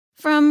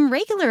From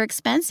regular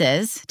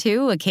expenses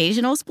to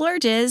occasional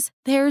splurges,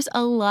 there's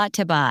a lot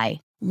to buy.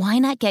 Why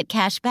not get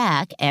cash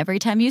back every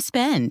time you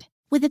spend?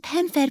 With a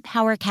PenFed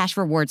Power Cash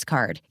Rewards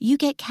card, you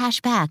get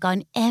cash back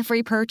on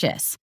every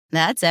purchase.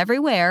 That's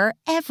everywhere,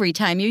 every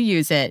time you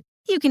use it.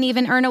 You can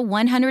even earn a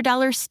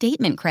 $100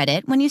 statement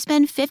credit when you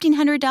spend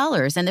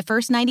 $1,500 in the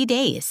first 90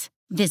 days.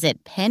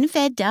 Visit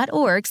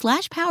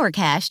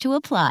PenFed.org/PowerCash to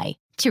apply.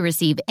 To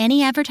receive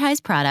any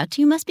advertised product,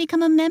 you must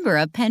become a member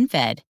of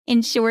PenFed,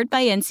 insured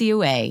by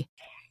NCUA.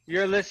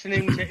 You're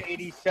listening to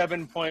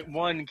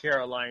 87.1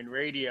 Caroline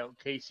Radio,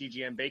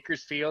 KCGM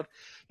Bakersfield,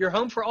 your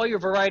home for all your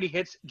variety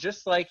hits,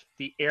 just like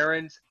the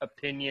Aaron's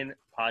Opinion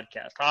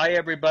Podcast. Hi,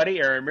 everybody.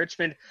 Aaron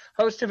Richmond,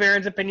 host of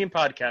Aaron's Opinion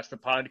Podcast, the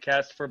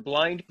podcast for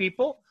blind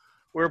people,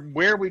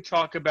 where we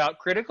talk about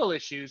critical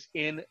issues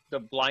in the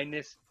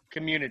blindness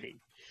community.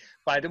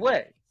 By the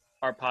way,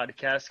 our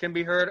podcast can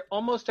be heard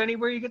almost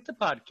anywhere you get the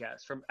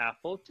podcast, from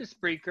Apple to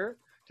Spreaker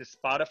to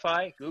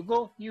Spotify,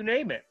 Google, you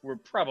name it. We're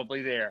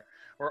probably there.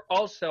 We're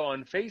also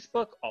on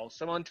Facebook,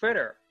 also on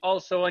Twitter,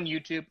 also on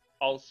YouTube,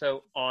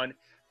 also on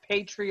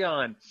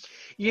Patreon.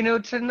 You know,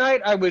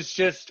 tonight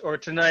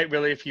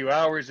really a few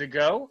hours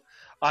ago,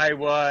 I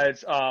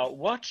was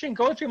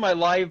going through my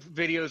live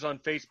videos on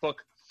Facebook,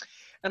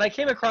 and I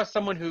came across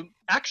someone who,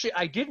 actually,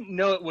 I didn't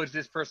know it was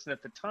this person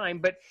at the time,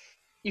 but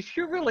if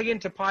you're really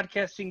into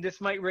podcasting, this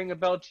might ring a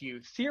bell to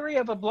you. Theory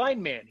of a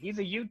Blind Man. He's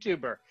a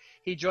YouTuber.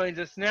 He joins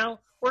us now.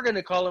 We're going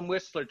to call him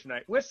Whistler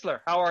tonight.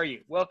 Whistler, how are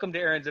you? Welcome to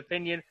Aaron's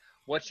Opinion.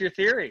 What's your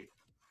theory?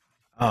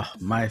 Oh,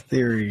 my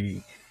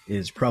theory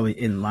is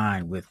probably in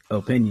line with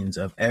opinions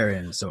of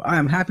Aaron, so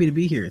I'm happy to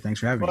be here.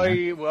 Thanks for having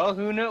me.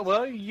 Who knows?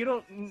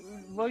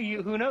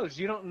 Who knows?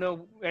 You don't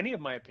know any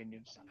of my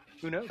opinions.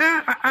 Who knows?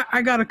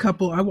 I got a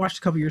couple. I watched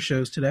a couple of your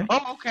shows today.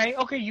 Oh, okay.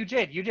 You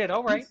did.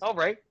 All right.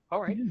 Yeah,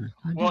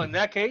 well, in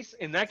that case,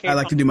 I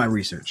like to do my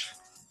research.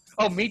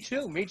 Oh, me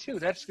too.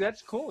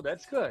 That's cool.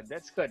 That's good.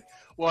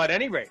 Well, at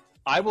any rate,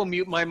 I will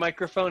mute my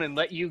microphone and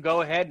let you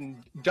go ahead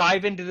and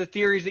dive into the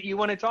theories that you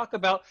want to talk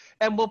about,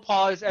 and we'll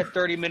pause at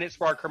 30 minutes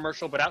for our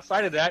commercial. But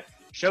outside of that,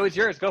 show is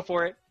yours. Go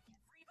for it.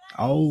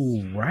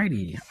 All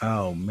righty.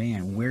 Oh,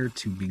 man, where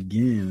to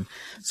begin?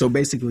 So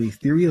basically,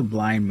 Theory of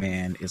Blind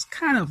Man is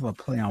kind of a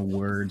play on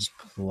words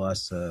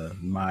plus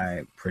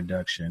my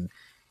production.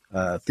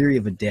 Theory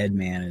of a Dead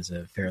Man is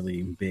a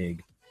fairly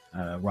big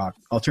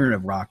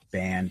alternative rock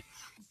band.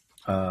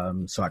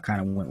 So I kind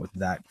of went with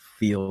that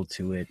feel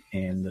to it.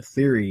 And the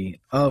theory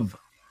of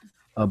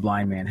a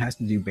blind man has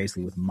to do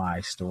basically with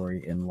my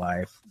story in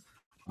life,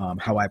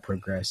 how I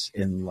progress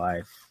in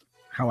life,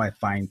 how I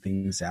find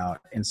things out.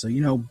 And so,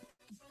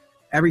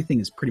 everything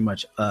is pretty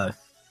much a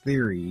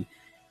theory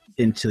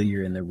until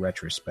you're in the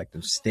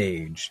retrospective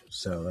stage.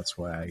 So that's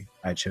why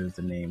I chose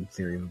the name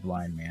Theory of a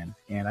Blind Man.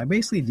 And I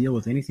basically deal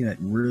with anything that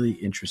really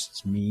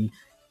interests me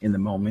in the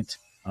moment.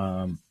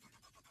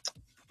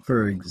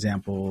 For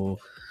example,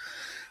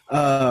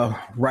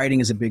 writing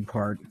is a big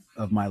part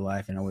of my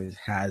life and always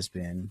has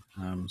been.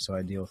 So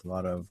I deal with a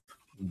lot of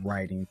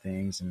writing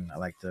things, and I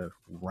like to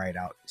write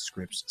out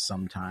scripts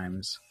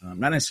sometimes.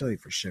 Not necessarily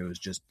for shows,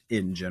 just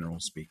in general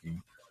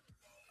speaking.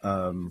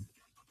 I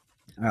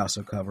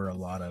also cover a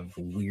lot of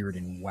weird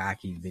and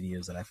wacky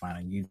videos that I find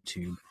on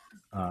YouTube.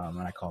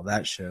 And I call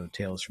that show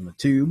Tales from the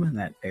Tube, and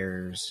that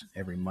airs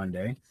every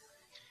Monday.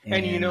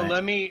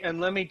 And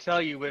let me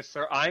tell you,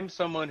 Whistler, I'm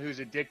someone who's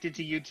addicted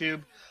to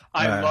YouTube.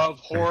 I love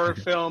horror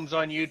films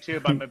on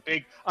YouTube.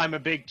 I'm a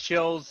big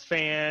Chills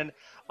fan.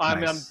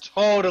 I'm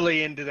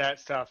totally into that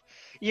stuff.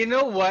 You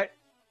know what?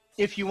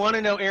 If you want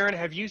to know, Aaron,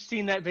 have you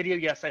seen that video?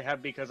 Yes, I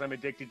have, because I'm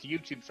addicted to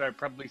YouTube, so I've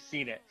probably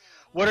seen it.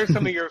 What are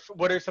some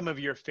of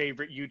your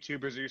favorite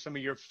YouTubers, or some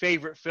of your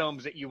favorite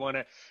films that you want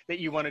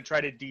to try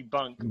to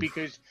debunk?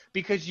 Because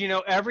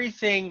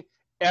everything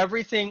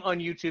on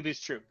YouTube is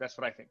true. That's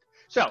what I think.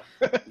 So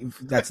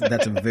that's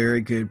a very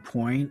good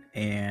point,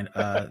 and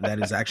that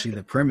is actually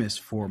the premise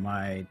for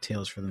my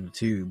Tales from the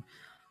Tube.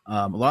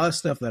 A lot of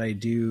stuff that I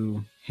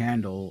do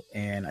handle,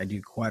 and I do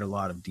quite a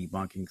lot of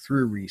debunking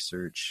through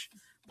research,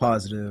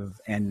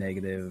 positive and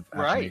negative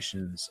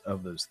affirmations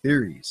of those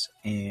theories.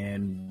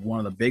 And one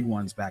of the big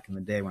ones back in the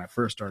day when I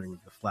first started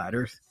with the flat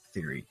Earth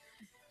theory,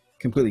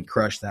 completely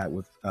crushed that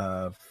with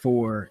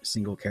 4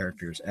 single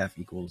characters, F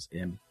equals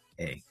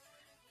MA.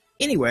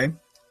 Anyway,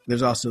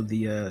 there's also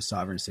the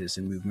sovereign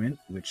citizen movement,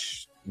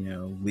 which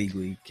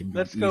legally can be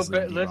Let's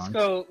rewind.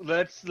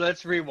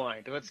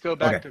 Let's go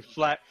back to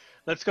flat.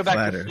 Let's go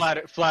back to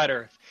flat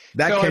Earth.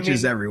 That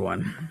catches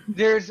everyone.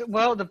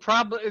 The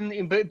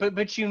problem,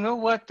 but you know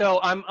what though?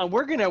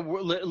 We're gonna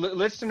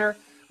listener.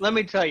 Let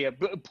me tell you.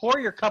 Pour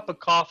your cup of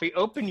coffee.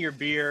 Open your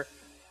beer.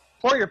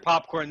 Pour your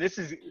popcorn. This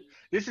is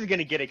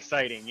gonna get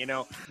exciting.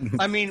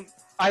 I mean,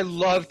 I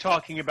love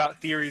talking about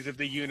theories of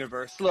the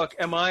universe. Look,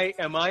 am I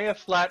a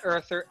flat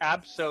earther?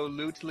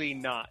 Absolutely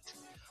not.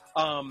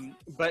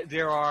 But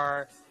there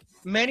are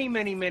many,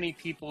 many, many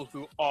people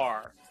who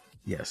are.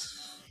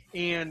 Yes.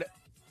 And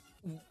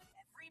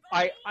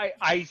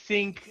I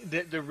think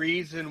that the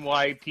reason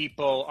why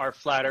people are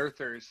flat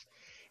earthers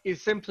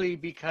is simply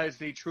because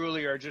they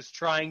truly are just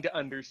trying to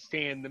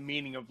understand the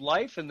meaning of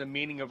life and the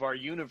meaning of our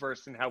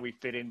universe and how we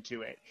fit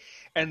into it.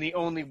 And the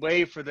only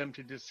way for them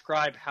to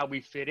describe how we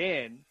fit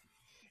in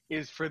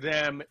is for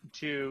them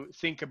to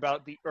think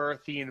about the earth,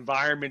 the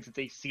environment that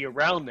they see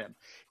around them.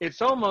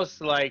 It's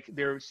almost like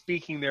they're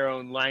speaking their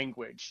own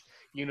language.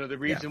 You know, the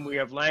reason we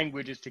have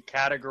language is to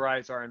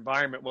categorize our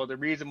environment. Well, the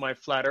reason why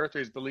flat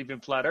earthers believe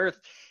in flat earth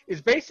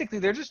is basically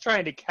they're just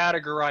trying to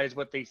categorize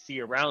what they see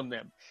around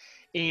them.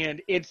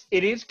 And it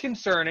is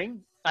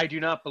concerning. I do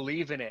not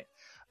believe in it.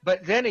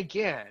 But then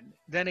again,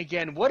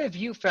 what have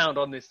you found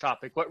on this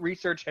topic? What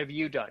research have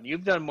you done?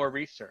 You've done more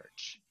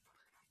research.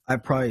 I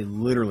probably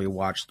literally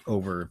watched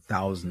over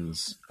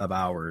thousands of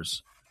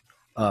hours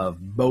of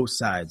both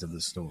sides of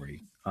the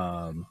story.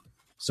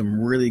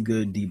 Some really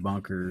good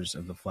debunkers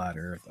of the flat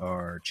earth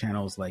are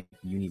channels like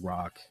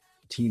UniRock,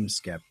 Team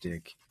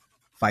Skeptic,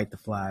 Fight the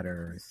Flat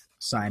Earth,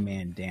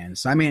 Simon Dan.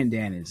 Simon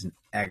Dan is an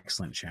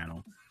excellent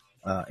channel,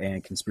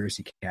 and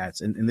Conspiracy Cats,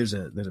 and there's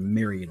a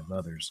myriad of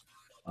others.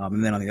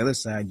 And then on the other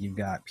side, you've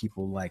got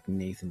people like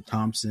Nathan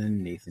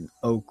Thompson, Nathan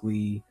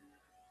Oakley,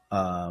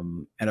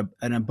 and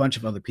a bunch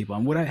of other people.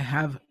 And what I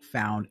have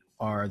found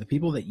are the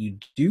people that you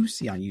do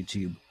see on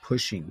YouTube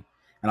pushing,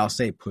 and I'll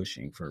say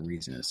pushing for a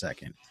reason in a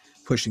second,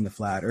 pushing the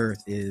flat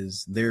earth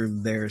is they're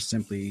there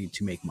simply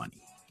to make money.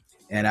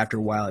 And after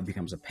a while, it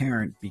becomes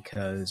apparent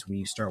because when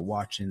you start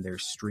watching their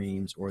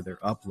streams or their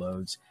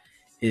uploads,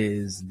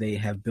 is they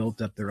have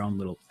built up their own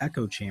little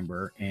echo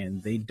chamber,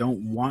 and they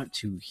don't want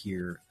to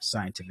hear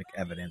scientific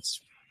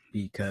evidence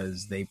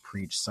because they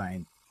preach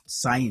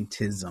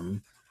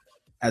scientism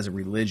as a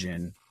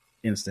religion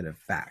instead of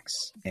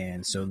facts.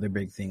 And so the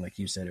big thing, like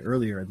you said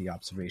earlier, the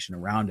observation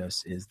around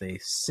us is they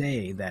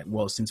say that,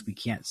 well, since we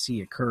can't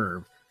see a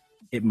curve,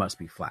 it must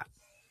be flat.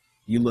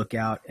 You look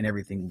out and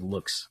everything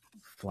looks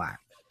flat,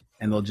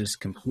 and they'll just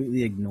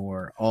completely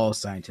ignore all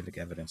scientific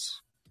evidence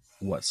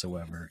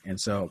whatsoever. And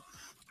so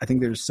I think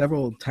there's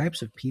several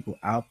types of people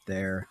out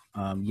there.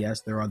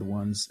 Yes, there are the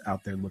ones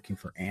out there looking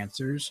for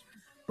answers,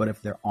 but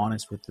if they're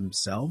honest with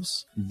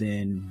themselves,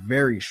 then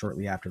very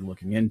shortly after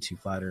looking into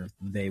flat earth,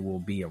 they will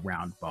be a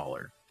round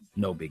baller.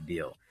 No big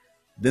deal.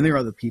 Then there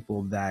are the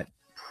people that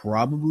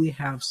probably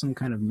have some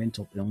kind of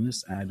mental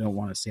illness, and I don't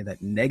want to say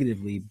that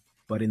negatively,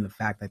 but in the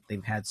fact that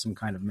they've had some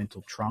kind of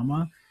mental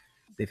trauma,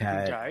 they've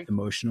had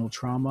emotional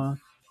trauma,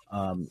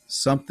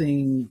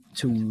 something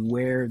to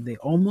where they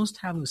almost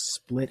have a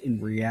split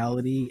in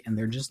reality, and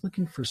they're just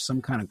looking for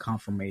some kind of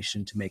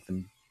confirmation to make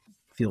them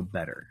feel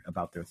better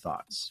about their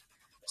thoughts.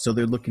 So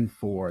they're looking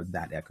for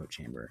that echo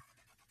chamber.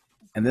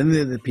 And then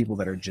there are the people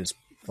that are just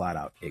flat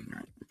out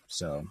ignorant.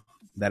 So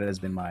that has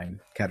been my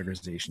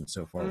categorization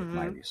so far with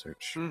my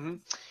research. Mm-hmm.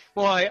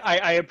 Well,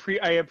 I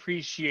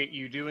appreciate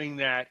you doing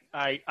that.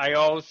 I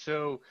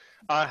also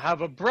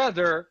have a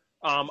brother.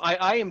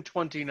 I am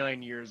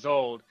 29 years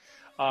old.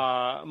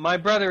 My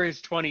brother is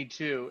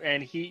 22,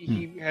 and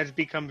he has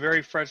become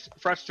very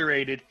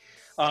frustrated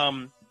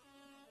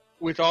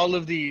with all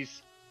of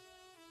these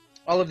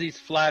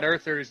flat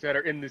earthers that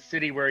are in the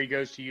city where he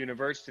goes to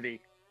university.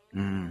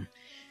 And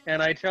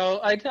I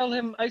tell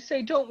him, I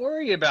say, don't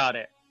worry about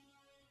it.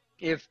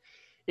 If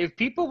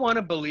people want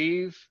to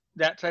believe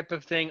that type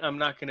of thing, I'm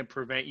not going to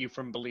prevent you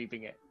from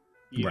believing it.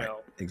 You know,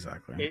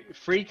 exactly.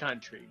 Free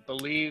country.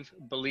 Believe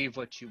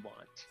what you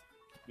want.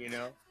 You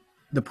know.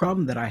 The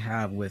problem that I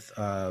have with,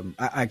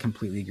 I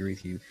completely agree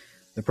with you.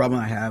 The problem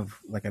I have,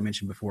 like I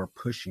mentioned before,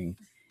 pushing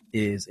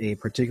is a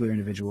particular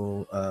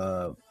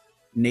individual,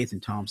 Nathan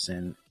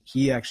Thompson.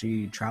 He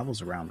actually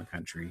travels around the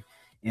country,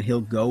 and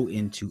he'll go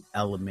into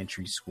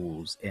elementary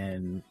schools,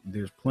 and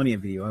there's plenty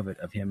of video of it,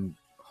 of him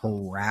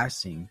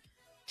harassing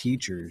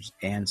teachers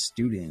and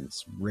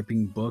students,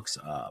 ripping books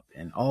up,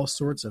 and all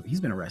sorts of.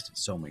 He's been arrested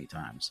so many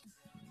times,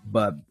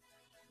 but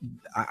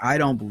I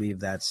don't believe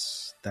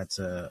that's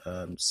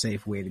a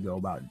safe way to go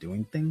about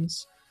doing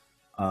things.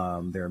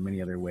 There are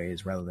many other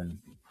ways rather than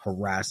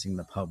harassing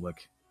the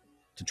public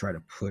to try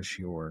to push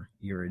your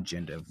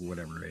agenda of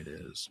whatever it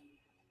is.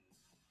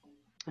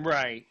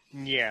 Right.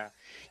 Yeah.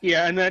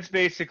 Yeah. And that's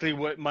basically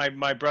what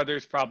my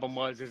brother's problem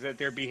was, is that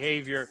their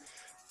behavior,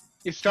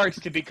 it starts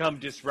to become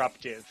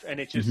disruptive, and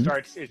it just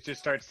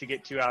starts to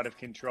get too out of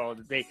control.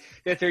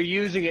 That they're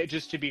using it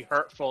just to be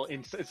hurtful.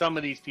 And some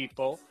of these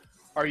people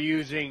are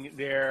using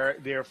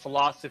their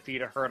philosophy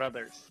to hurt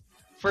others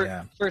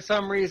for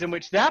some reason,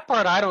 which that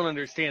part I don't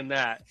understand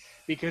that,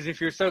 because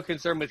if you're so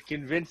concerned with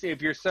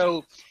if you're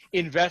so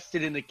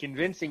invested in the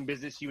convincing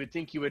business, you would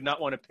think you would not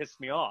want to piss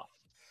me off.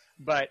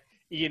 But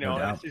you know,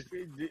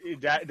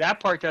 that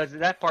part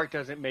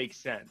doesn't make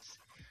sense.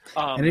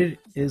 And it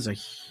is a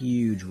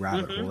huge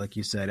rabbit hole, like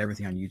you said.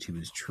 Everything on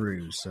YouTube is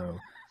true. So,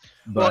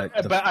 but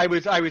I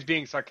was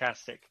being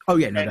sarcastic. Oh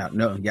yeah, no doubt.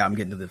 No, yeah, I'm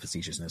getting to the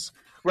facetiousness.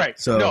 Right.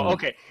 So no,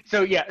 okay.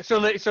 So yeah. So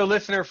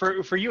listener,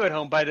 for you at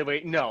home, by the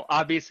way, no,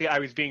 obviously I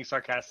was being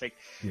sarcastic.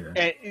 Yeah.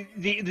 And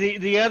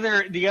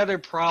the other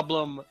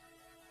problem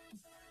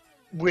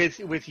with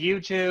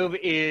YouTube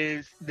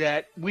is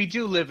that we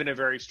do live in a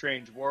very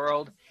strange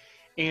world,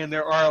 and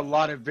there are a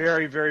lot of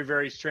very, very,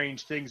 very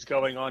strange things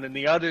going on. And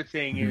the other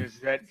thing is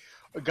that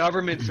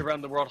governments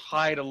around the world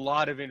hide a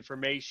lot of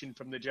information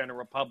from the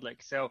general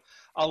public. So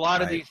a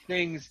lot of these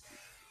things,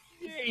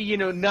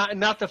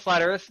 not the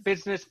flat Earth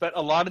business, but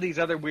a lot of these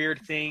other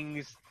weird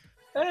things,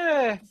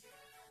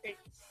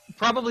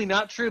 probably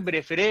not true. But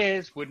if it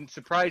is, wouldn't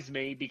surprise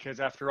me,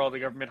 because after all, the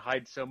government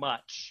hides so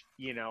much.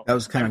 That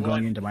was kind of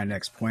going into my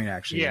next point,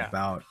 actually,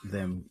 about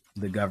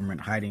the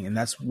government hiding. And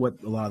that's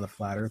what a lot of the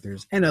flat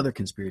earthers and other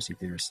conspiracy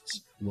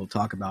theorists will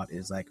talk about,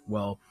 is like,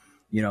 well,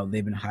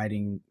 they've been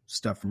hiding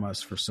stuff from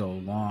us for so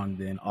long,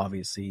 then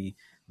obviously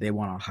they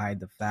want to hide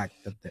the fact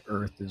that the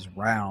earth is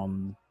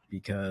round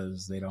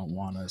because they don't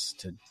want us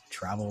to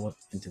travel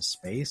into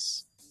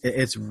space.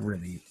 It's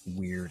really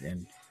weird.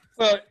 And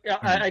well,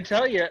 I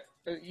tell you,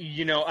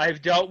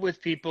 I've dealt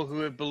with people who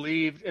have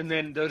believed, and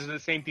then those are the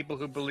same people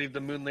who believe the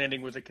moon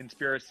landing was a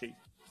conspiracy.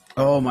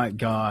 Oh my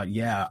God,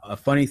 yeah. A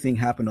funny thing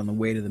happened on the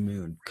way to the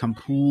moon.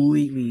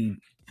 Completely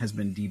has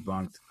been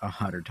debunked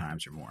 100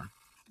 times or more.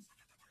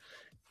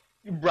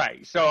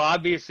 Right. So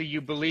obviously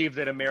you believe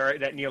that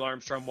that Neil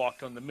Armstrong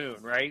walked on the moon,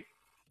 right?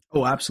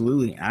 Oh,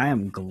 absolutely. I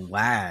am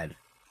glad.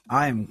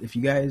 If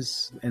you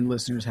guys and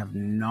listeners have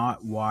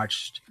not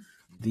watched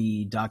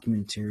the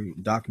documentary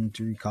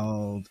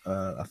called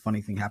A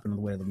Funny Thing Happened on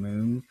the Way to the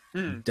Moon,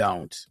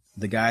 don't.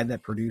 The guy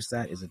that produced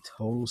that is a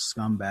total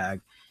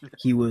scumbag.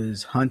 He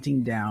was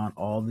hunting down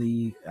all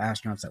the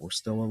astronauts that were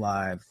still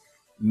alive,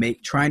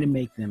 trying to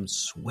make them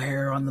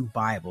swear on the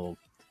Bible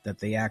that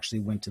they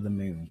actually went to the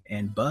moon.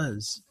 And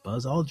Buzz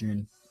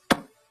Aldrin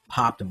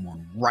popped him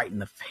one right in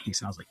the face.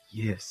 And I was like,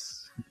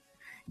 yes,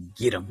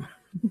 get him.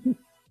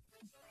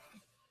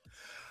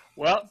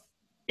 Well,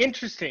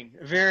 interesting.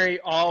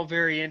 All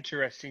very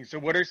interesting. So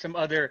what are some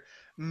other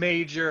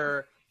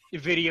major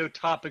video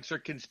topics or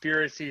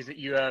conspiracies that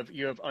you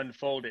have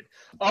unfolded?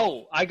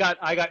 Oh, I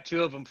got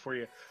two of them for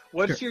you.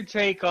 What's your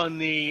take on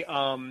the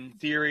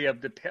theory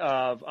of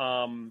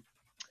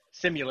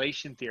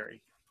simulation theory?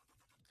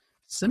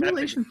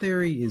 Simulation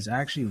theory is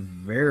actually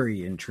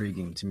very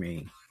intriguing to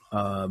me.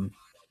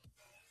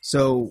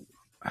 So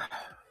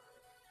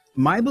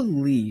my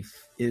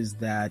belief is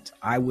that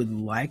I would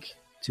like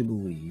to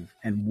believe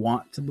and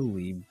want to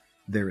believe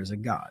there is a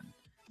God.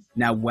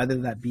 Now, whether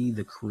that be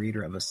the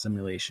creator of a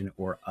simulation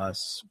or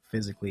us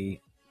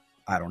physically,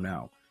 I don't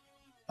know.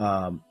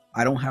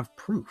 I don't have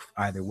proof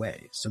either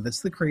way. So that's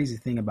the crazy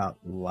thing about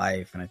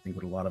life. And I think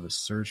what a lot of us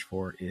search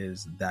for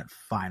is that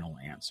final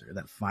answer,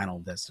 that final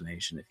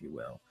destination, if you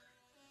will.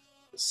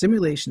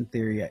 Simulation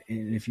theory,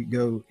 and if you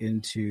go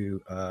into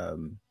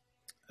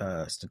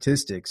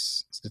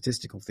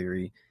statistical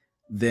theory,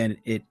 then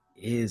it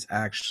is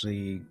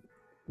actually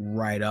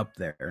right up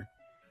there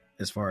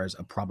as far as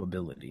a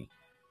probability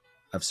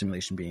of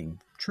simulation being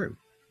true.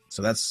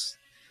 So that's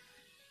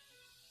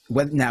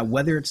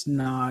whether it's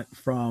not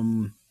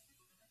from,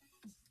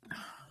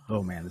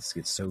 oh man, this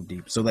gets so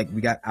deep. So like we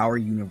got our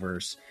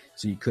universe,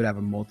 so you could have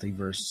a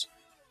multiverse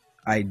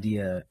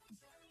idea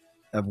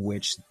of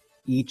which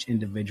each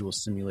individual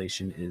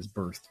simulation is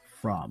birthed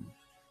from.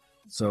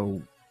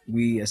 So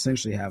we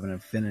essentially have an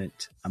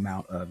infinite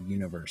amount of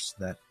universe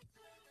that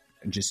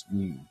just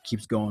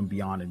keeps going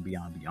beyond and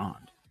beyond and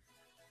beyond.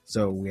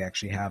 So we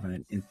actually have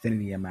an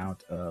infinity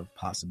amount of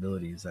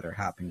possibilities that are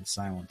happening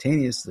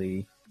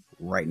simultaneously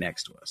right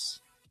next to us.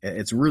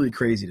 It's really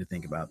crazy to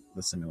think about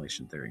the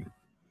simulation theory.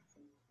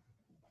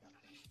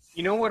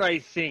 You know what I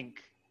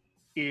think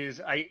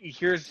is,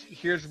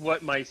 here's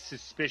what my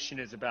suspicion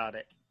is about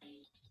it.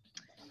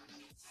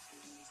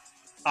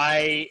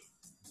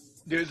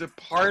 There's a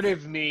part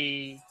of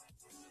me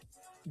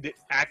that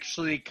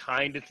actually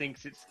kind of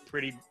thinks it's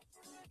pretty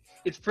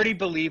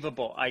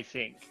believable, I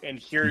think. And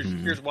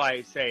here's why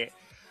I say it.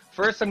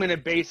 First, I'm going to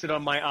base it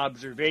on my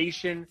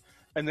observation,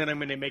 and then I'm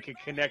going to make a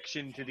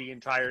connection to the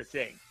entire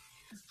thing.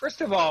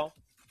 First of all,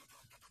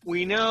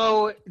 we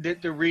know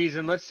that the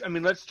reason, let's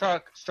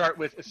start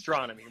with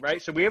astronomy,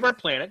 right? So we have our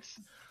planets.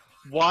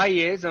 Why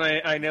is, and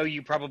I know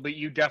you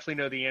definitely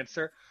know the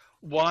answer,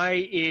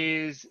 why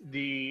is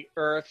the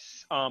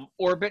Earth's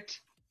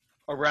orbit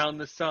around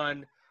the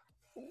sun,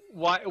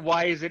 why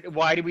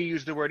do we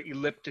use the word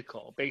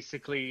elliptical?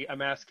 Basically,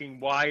 I'm asking,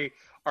 why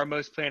are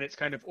most planets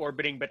kind of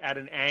orbiting but at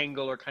an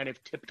angle or kind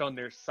of tipped on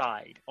their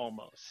side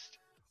almost?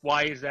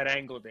 Why is that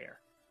angle there?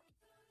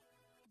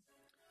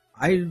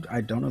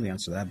 I don't know the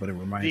answer to that, but it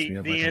reminds me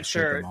of the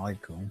answer, shape of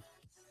molecule.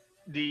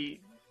 The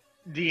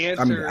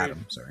answer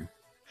atom, sorry.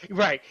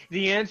 Right.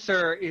 The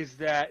answer is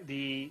that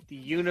the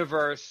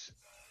universe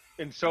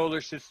and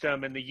solar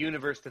system and the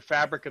universe, the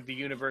fabric of the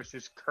universe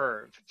is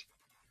curved,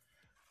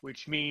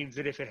 which means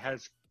that if it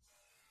has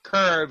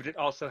curved, it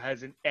also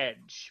has an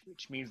edge,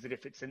 which means that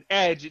if it's an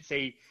edge,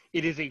 it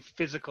is a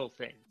physical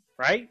thing,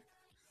 right?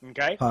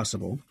 Okay.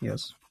 Possible,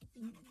 yes.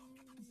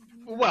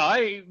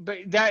 Well, but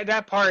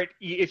that part,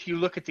 if you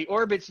look at the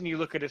orbits and you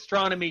look at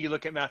astronomy, you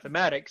look at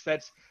mathematics,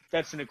 that's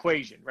an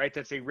equation, right?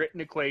 That's a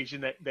written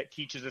equation that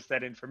teaches us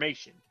that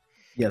information.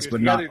 Yes, but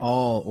not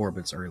all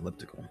orbits are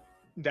elliptical.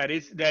 That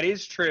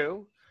is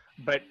true,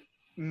 but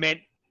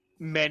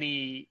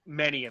many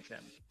of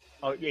them.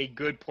 A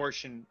good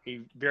portion,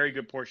 a very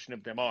good portion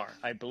of them are,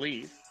 I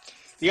believe.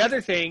 The other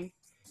thing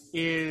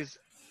is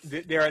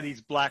that there are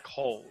these black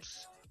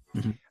holes,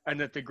 and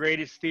that the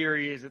greatest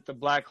theory is that the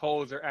black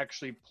holes are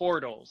actually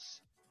portals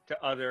to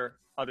other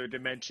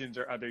dimensions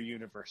or other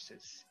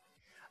universes.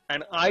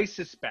 And I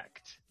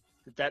suspect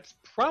that that's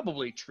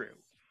probably true.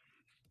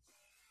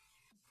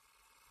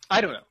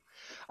 I don't know.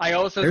 I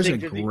also There's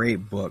think a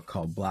great book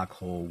called Black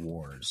Hole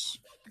Wars,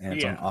 and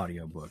it's on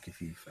audiobook.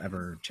 If you've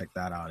ever checked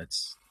that out,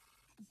 it's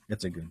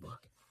a good book.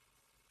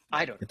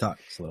 I don't know. It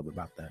talks a little bit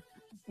about that.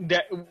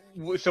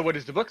 So what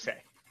does the book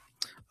say?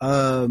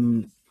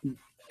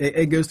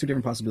 It goes through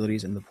different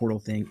possibilities, and the portal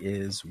thing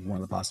is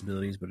one of the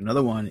possibilities. But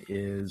another one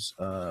is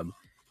the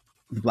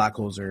black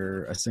holes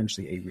are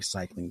essentially a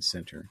recycling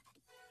center.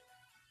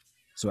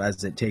 So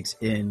as it takes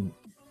in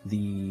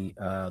the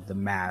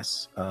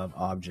mass of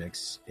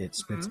objects, it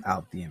spits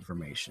out the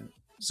information.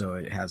 So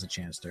it has a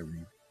chance to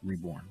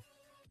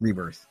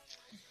rebirth.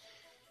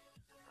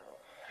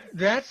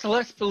 That's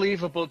less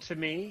believable to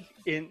me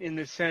in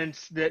the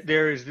sense that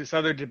there is this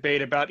other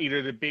debate about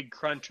either the big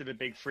crunch or the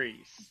big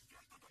freeze.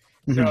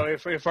 So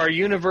if our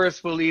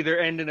universe will either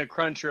end in a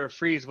crunch or a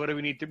freeze, what do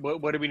we need the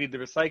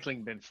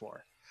recycling bin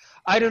for?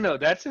 I don't know.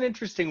 That's an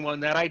interesting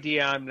one. That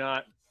idea, I don't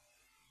know.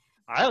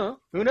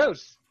 Who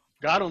knows?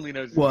 God only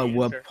knows. Well,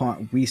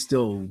 we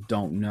still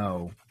don't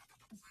know.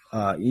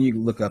 You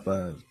can look up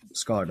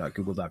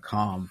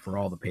scholar.google.com for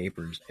all the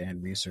papers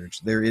and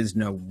research. There is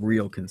no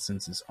real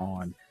consensus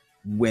on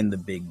when the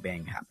Big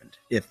Bang happened,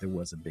 if there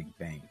was a Big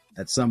Bang.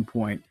 At some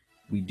point,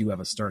 we do have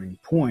a starting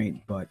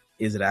point, but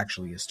is it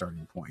actually a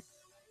starting point?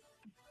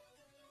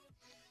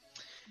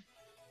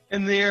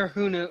 And there,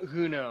 who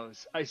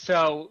knows?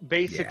 So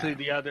basically,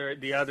 the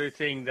other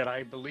thing that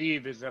I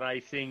believe is that I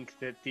think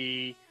that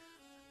the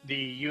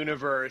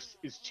universe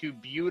is too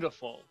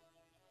beautiful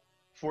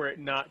for it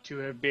not to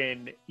have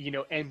been,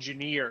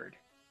 engineered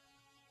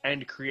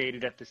and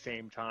created at the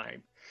same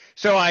time.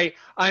 So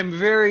I'm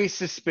very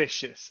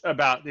suspicious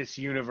about this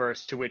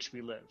universe to which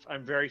we live.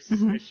 I'm very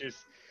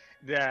suspicious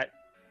that,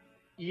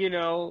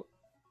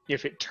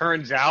 if it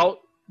turns out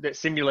that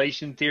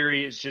simulation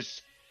theory is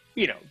just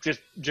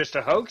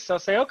a hoax, I'll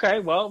say, okay,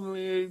 well,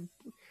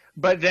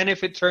 but then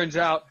if it turns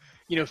out,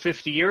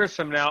 50 years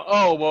from now,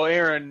 oh, well,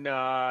 Aaron,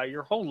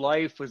 your whole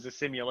life was a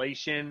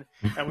simulation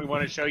and we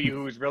want to show you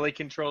who's really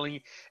controlling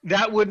you,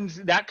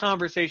 that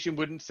conversation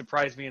wouldn't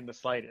surprise me in the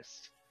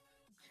slightest.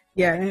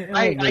 Yeah,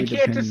 I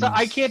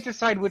can't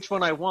decide which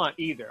one I want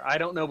either. I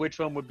don't know which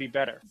one would be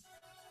better.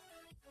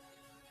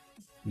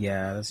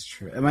 Yeah, that's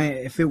true. I mean,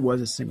 if it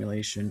was a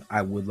simulation,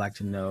 I would like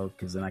to know,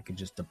 because then I could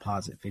just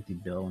deposit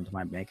 $50 billion into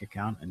my bank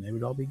account and it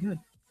would all be good.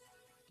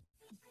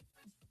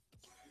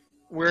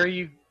 Where are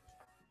you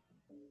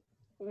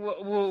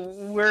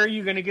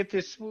going to get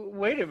this?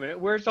 Wait a minute.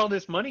 Where's all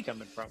this money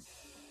coming from?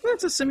 Well,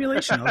 it's a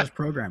simulation. I'll just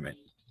program it.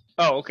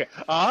 Oh, okay.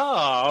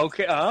 Oh,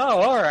 okay.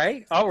 Oh, all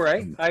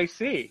right. I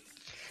see.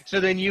 So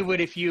then you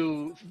would, if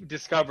you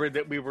discovered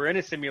that we were in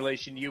a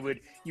simulation, you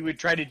would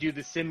try to do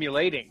the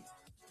simulating.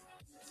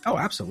 Oh,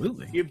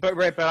 absolutely. But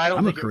I don't.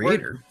 I'm think a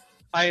creator.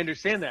 I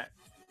understand that,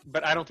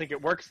 but I don't think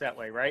it works that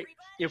way, right?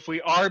 If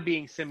we are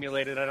being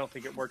simulated, I don't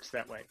think it works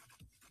that way.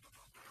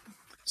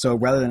 So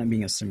rather than it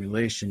being a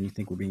simulation, you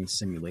think we're being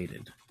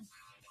simulated?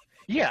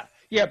 Yeah.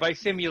 By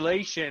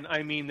simulation,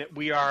 I mean that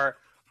we are.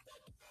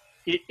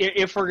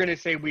 If we're going to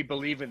say we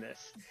believe in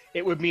this,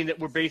 it would mean that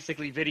we're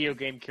basically video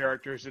game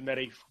characters and that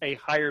a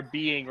higher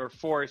being or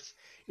force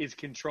is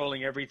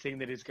controlling everything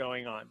that is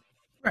going on.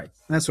 Right.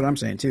 And that's what I'm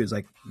saying, too, is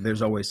like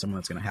there's always someone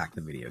that's going to hack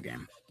the video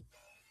game.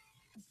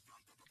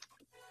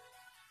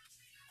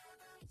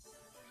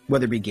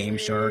 Whether it be Game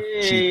Shark,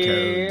 cheat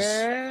codes.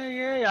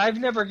 Yeah. I've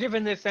never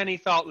given this any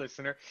thought,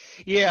 listener.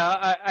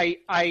 Yeah,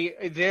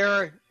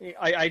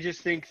 I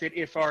just think that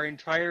if our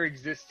entire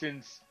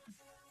existence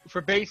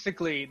for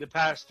basically the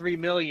past 3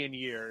 million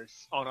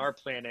years on our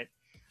planet,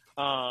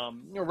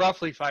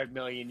 roughly 5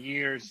 million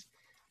years,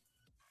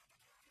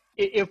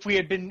 if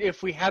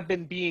we have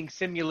been being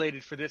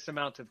simulated for this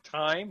amount of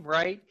time,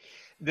 right,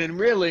 then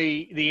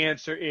really the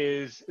answer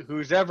is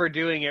who's ever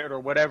doing it or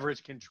whatever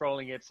is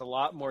controlling it's a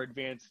lot more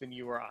advanced than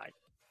you or I.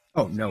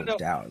 Oh, no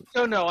doubt.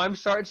 I'm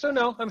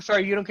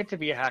sorry. You don't get to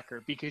be a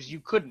hacker because you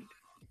couldn't.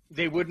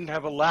 They wouldn't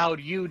have allowed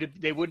you to.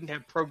 They wouldn't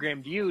have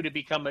programmed you to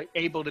become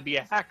able to be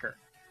a hacker.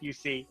 You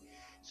see,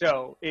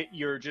 so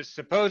you're just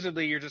part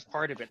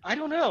of it. I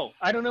don't know.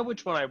 I don't know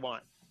which one I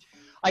want.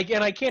 I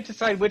can't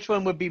decide which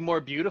one would be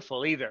more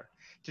beautiful either.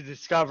 To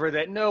discover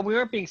that no, we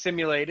aren't being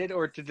simulated,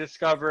 or to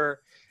discover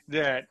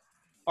that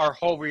our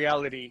whole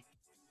reality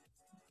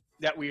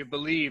that we have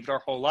believed our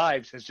whole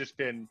lives has just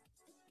been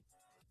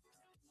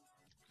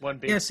one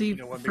big. Yeah, see,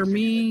 for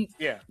me,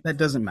 that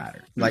doesn't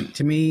matter. Like,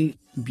 to me,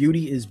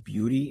 beauty is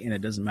beauty, and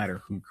it doesn't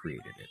matter who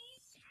created it.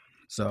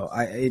 So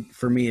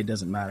for me, it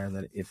doesn't matter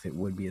that if it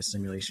would be a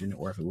simulation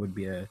or if it would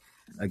be a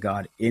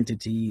God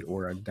entity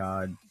or a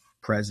God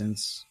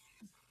presence.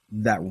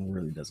 That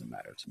really doesn't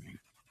matter to me.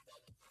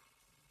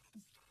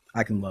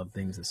 I can love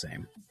things the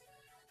same.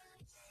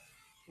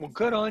 Well,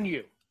 good on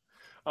you.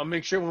 I'll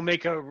make sure we'll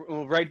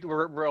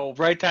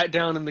write that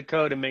down in the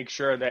code and make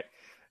sure that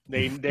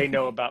they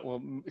know about.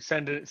 We'll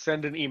send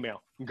an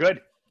email.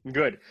 Good.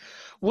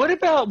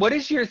 What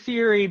is your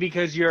theory?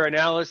 Because your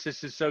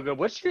analysis is so good.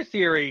 What's your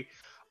theory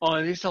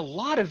on? There's a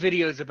lot of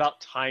videos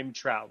about time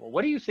travel.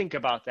 What do you think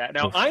about that?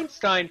 Now, Oof.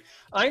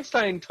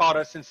 Einstein taught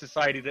us in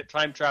society that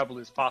time travel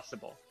is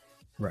possible.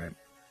 Right.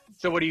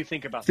 So, what do you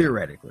think about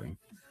Theoretically?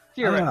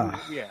 Yeah.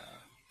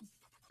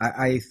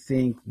 I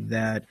think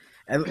that,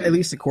 at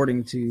least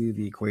according to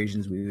the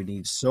equations, we would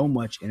need so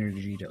much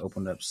energy to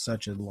open up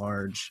such a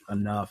large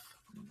enough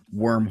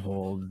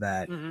wormhole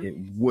that it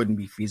wouldn't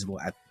be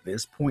feasible at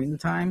this point in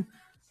time.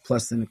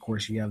 Plus, then, of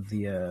course, you have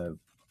the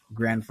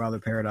grandfather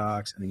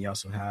paradox, and then you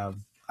also have,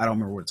 I don't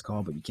remember what it's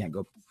called, but you can't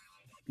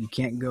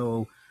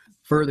go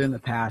further in the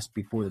past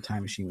before the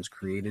time machine was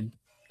created,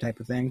 type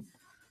of thing.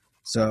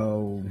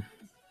 So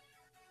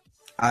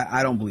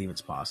I don't believe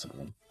it's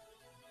possible.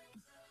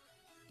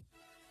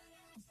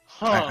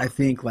 I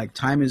think like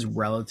time is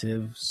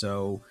relative.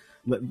 So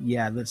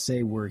let's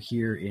say we're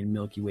here in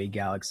Milky Way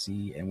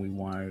galaxy and we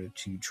wanted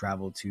to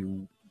travel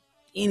to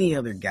any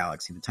other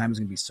galaxy. The time is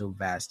going to be so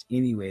vast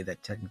anyway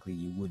that technically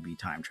you would be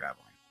time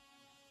traveling.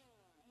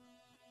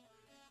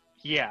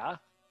 Yeah,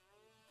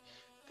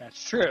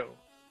 that's true.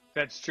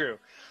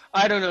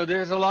 I don't know.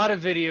 There's a lot of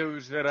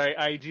videos that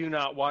I do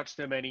not watch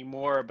them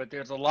anymore, but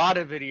there's a lot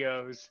of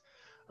videos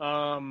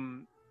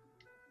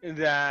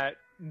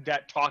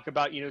that talk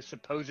about,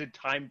 supposed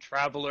time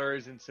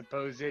travelers and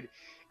supposed,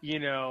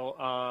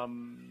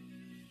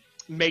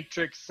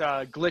 matrix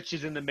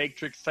glitches in the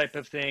matrix type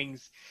of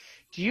things.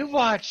 Do you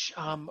watch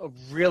a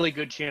really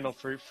good channel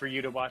for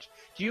you to watch?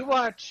 Do you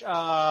watch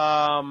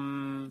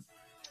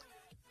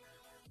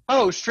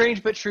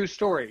Strange But True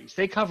Stories?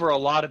 They cover a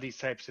lot of these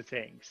types of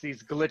things,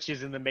 these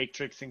glitches in the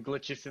matrix and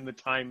glitches in the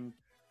time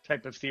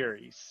type of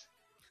theories.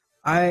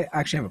 I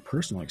actually have a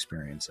personal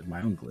experience of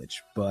my own glitch,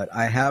 but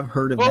I have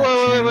heard of Wait.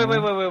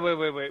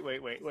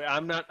 Wait.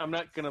 I'm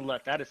not gonna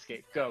let that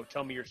escape. Go,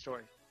 tell me your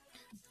story.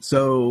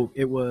 So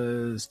it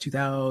was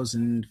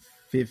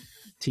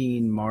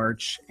 2015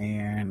 March,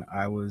 and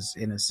I was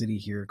in a city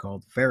here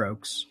called Fair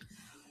Oaks,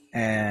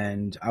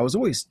 and I was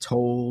always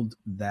told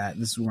that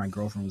this is where my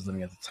girlfriend was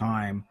living at the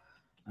time,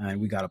 and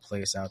we got a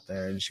place out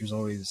there, and she was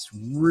always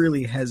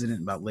really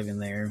hesitant about living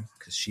there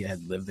because she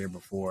had lived there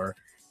before,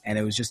 and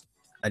it was just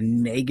a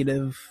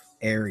negative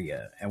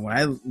area. And when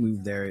I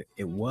moved there,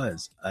 it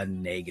was a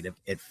negative.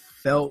 It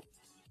felt,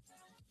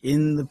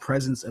 in the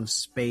presence of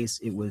space,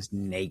 it was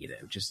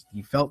negative. Just,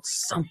 you felt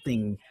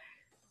something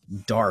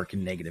dark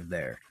and negative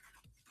there.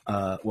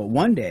 Well,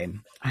 one day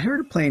I heard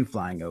a plane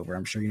flying over.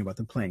 I'm sure you know about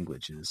the plane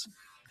glitches.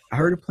 I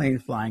heard a plane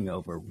flying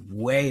over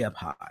way up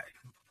high,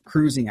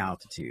 cruising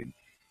altitude.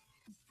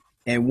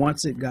 And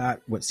once it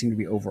got what seemed to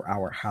be over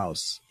our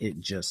house,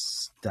 it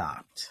just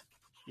stopped.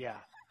 Yeah.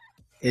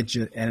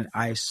 And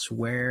I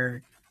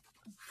swear,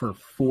 for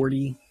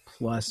 40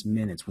 plus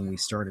minutes when we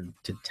started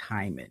to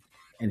time it,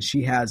 and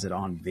she has it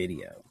on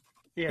video.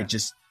 Yeah. It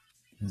just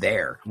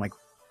there. I'm like,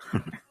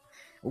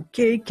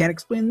 okay, can't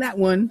explain that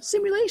one.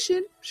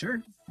 Simulation,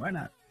 sure, why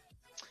not?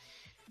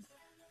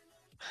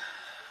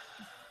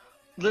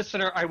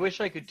 Listener, I wish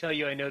I could tell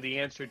you I know the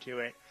answer to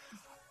it.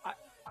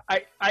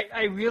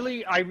 I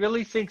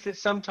really think that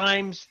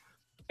sometimes,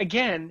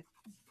 again,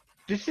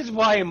 this is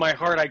why in my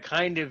heart I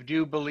kind of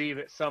do believe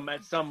at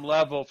some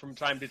level from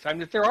time to time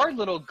that there are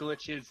little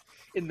glitches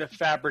in the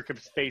fabric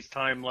of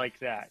space-time like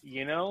that,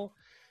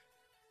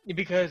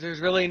 because there's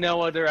really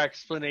no other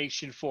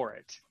explanation for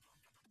it.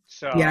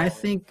 So yeah, I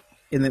think,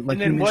 and then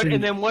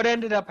what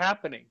ended up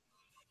happening?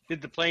 Did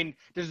the plane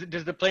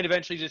does the plane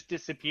eventually just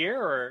disappear,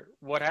 or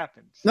what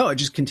happens? No, it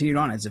just continued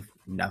on as if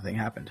nothing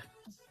happened.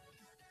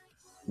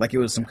 Like it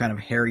was some kind of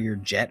Harrier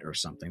jet or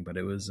something, but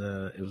it was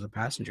a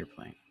passenger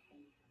plane.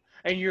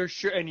 And you're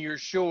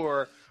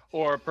sure,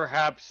 or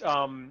perhaps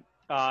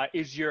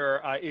is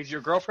your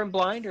girlfriend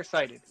blind or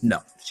sighted? No,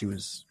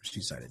 she's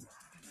sighted.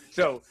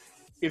 So,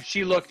 if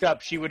she looked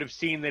up, she would have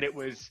seen that it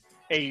was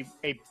a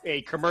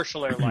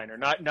commercial airliner,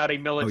 not a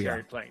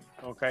military plane.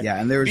 Okay.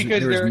 Yeah, and there's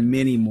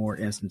many more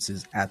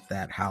instances at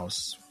that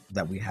house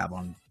that we have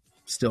on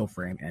still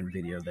frame and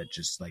video that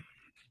just like,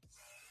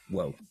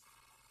 whoa,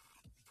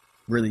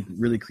 really,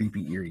 really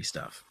creepy, eerie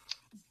stuff.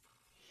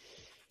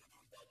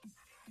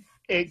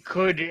 It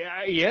could,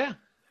 yeah.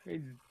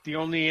 The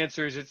only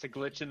answer is it's a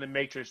glitch in the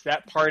matrix.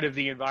 That part of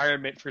the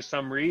environment, for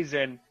some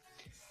reason,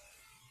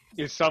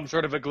 is some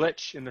sort of a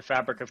glitch in the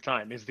fabric of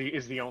time. Is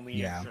the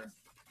only answer.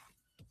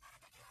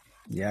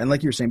 Yeah, and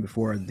like you were saying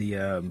before,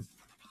 the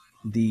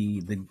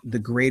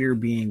greater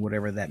being,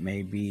 whatever that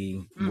may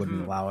be,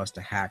 wouldn't allow us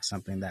to hack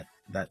something that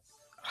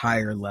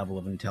higher level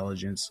of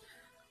intelligence.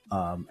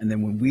 And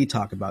then when we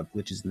talk about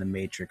glitches in the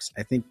matrix,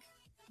 I think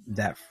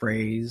that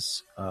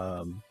phrase.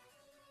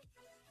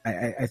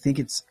 I think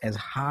it's as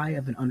high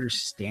of an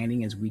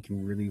understanding as we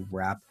can really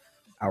wrap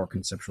our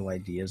conceptual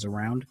ideas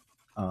around.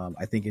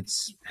 I think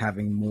it's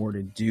having more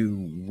to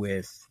do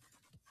with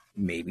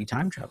maybe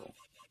time travel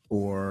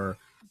or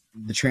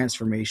the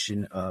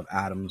transformation of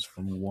atoms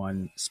from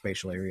one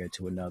spatial area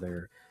to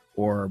another,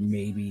 or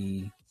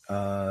maybe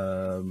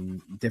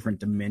different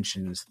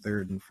dimensions,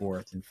 third and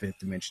fourth and fifth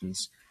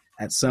dimensions,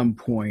 at some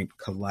point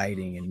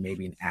colliding, and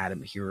maybe an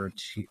atom here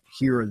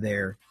or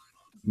there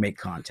make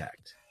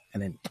contact,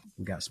 and then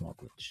we got a small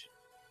glitch.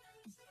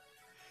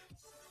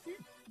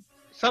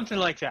 Something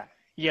like that.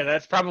 Yeah,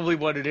 that's probably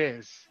what it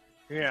is.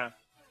 Yeah.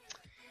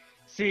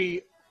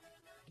 See,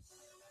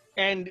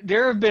 and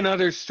there have been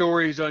other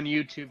stories on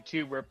YouTube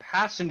too, where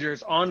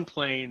passengers on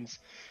planes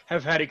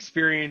have had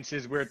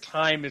experiences where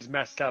time is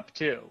messed up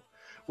too,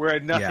 where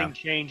nothing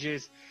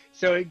changes.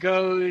 So it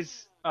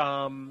goes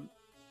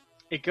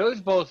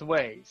both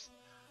ways.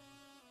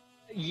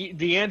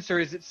 The answer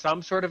is it's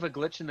some sort of a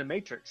glitch in the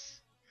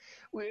matrix,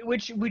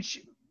 which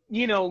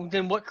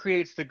then what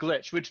creates the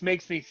glitch? Which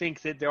makes me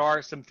think that there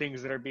are some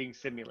things that are being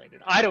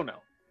simulated. I don't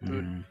know.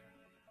 Mm-hmm.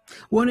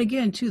 Well, and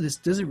again, too, this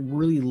doesn't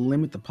really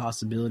limit the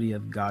possibility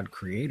of God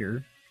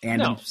creator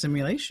and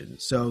simulation.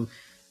 So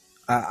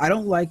I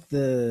don't like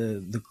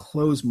the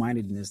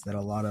closed-mindedness that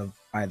a lot of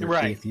either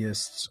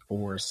atheists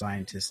or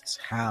scientists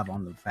have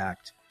on the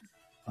fact.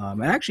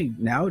 And actually,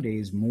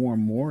 nowadays, more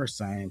and more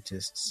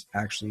scientists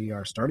actually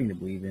are starting to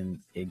believe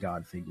in a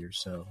God figure.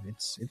 So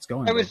it's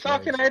going. I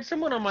had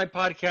someone on my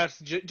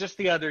podcast just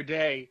the other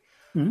day.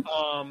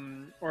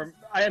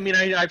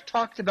 I've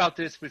talked about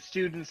this with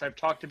students. I've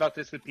talked about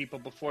this with people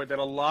before, that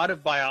a lot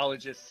of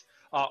biologists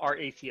are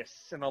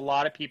atheists, and a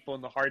lot of people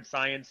in the hard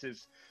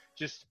sciences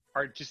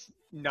are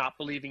not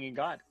believing in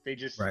God. They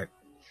just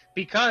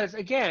because,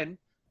 again,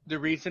 the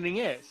reasoning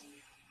is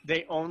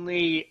they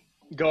only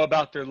go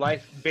about their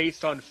life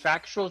based on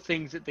factual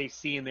things that they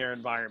see in their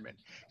environment.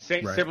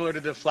 Similar to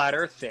the flat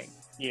Earth thing,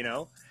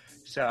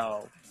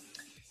 So,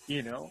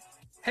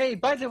 hey,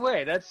 by the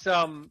way, that's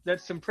some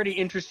pretty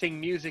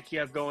interesting music you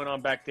have going on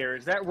back there.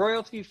 Is that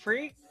royalty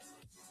free?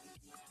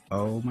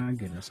 Oh my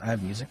goodness, I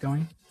have music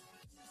going?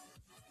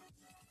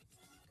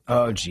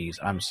 Oh geez,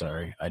 I'm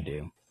sorry, I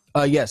do.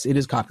 Yes, it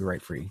is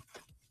copyright free.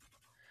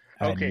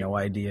 I had no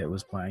idea it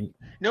was playing.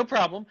 No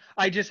problem.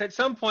 I just, at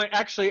some point,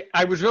 actually,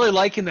 I was really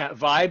liking that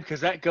vibe,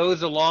 because that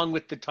goes along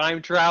with the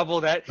time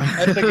travel. That's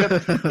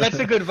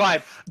a good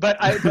vibe. But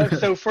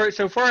so for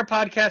our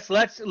podcast,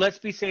 let's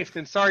be safe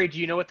and sorry. Do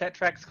you know what that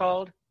track's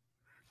called?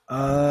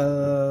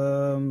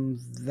 Oh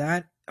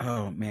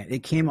man,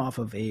 it came off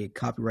of a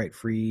copyright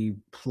free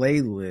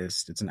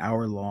playlist. It's an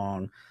hour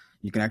long.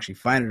 You can actually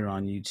find it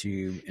on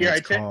YouTube.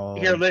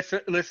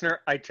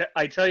 Listener, I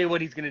tell you what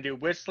he's going to do.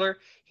 Whistler,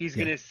 he's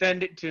going to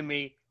send it to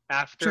me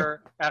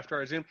after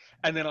our Zoom,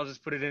 and then I'll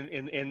just put it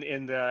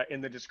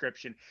in the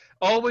description.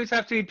 Always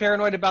have to be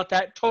paranoid about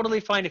that. Totally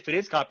fine if it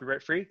is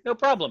copyright free, no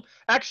problem.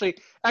 Actually,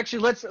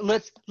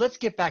 let's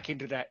get back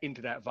into that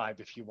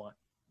vibe if you want.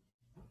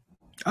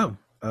 Oh,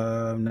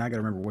 now I got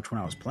to remember which one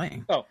I was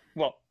playing. Oh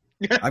well,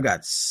 I've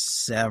got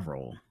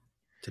several.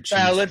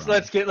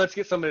 Let's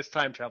get some of this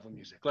time travel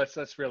music.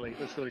 Let's really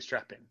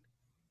strap in.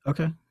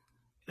 Okay.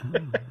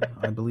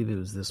 I believe it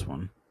was this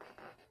one.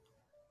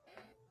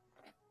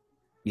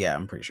 Yeah,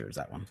 I'm pretty sure it's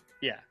that one.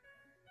 Yeah.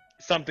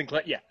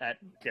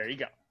 There you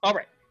go. All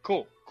right.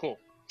 Cool.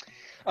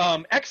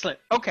 Excellent.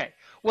 Okay.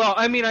 Well,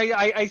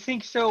 I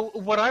think so.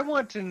 What I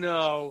want to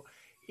know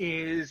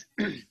is,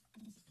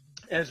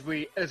 as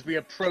we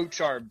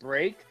approach our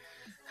break,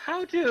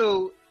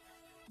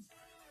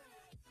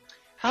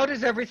 how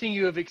does everything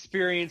you have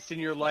experienced in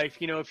your life,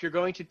 if you're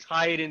going to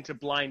tie it into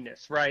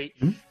blindness, right?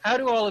 Mm-hmm. How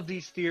do all of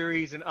these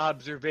theories and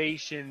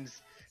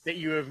observations that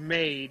you have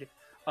made,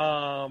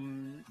 how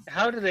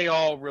do they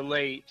all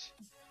relate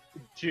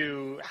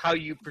to how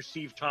you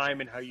perceive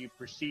time and how you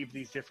perceive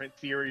these different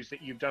theories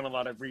that you've done a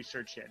lot of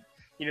research in?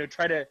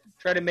 Try to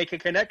make a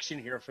connection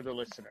here for the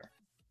listener.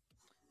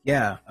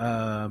 Yeah,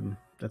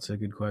 that's a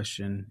good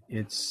question.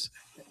 It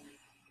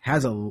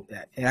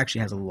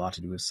actually has a lot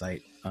to do with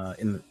sight,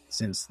 in the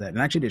sense that,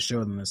 and I actually did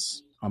show them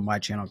this on my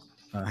channel,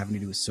 having to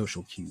do with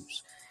social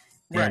cues.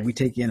 And we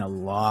take in a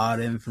lot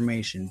of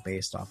information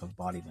based off of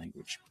body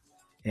language,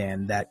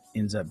 and that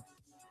ends up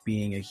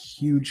being a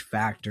huge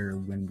factor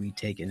when we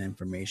take in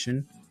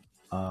information.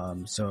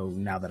 So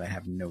now that I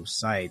have no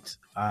sight,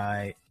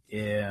 I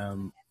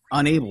am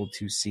unable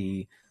to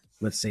see,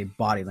 let's say,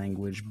 body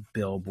language,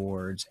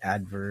 billboards,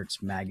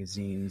 adverts,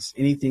 magazines,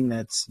 anything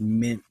that's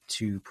meant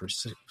to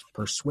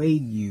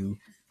persuade you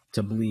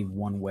to believe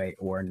one way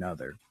or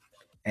another.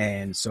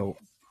 And so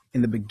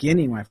in the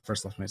beginning, when I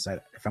first left my sight,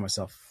 I found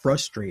myself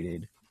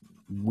frustrated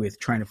with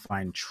trying to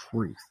find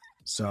truth.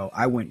 So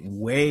I went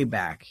way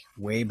back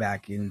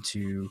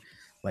into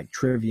like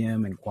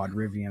trivium and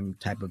quadrivium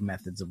type of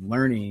methods of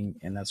learning.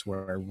 And that's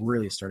where I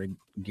really started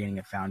gaining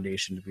a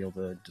foundation to be able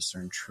to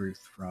discern truth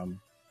from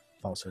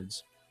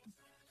falsehoods.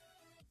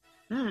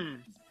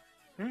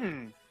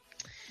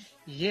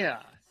 Yeah.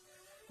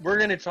 We're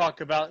going to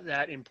talk about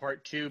that in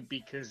part 2,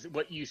 because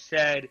what you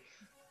said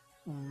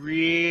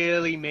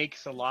really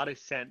makes a lot of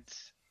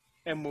sense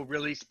and will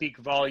really speak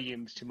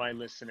volumes to my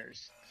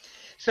listeners.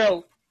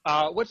 So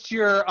What's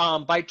your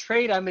by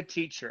trade? I'm a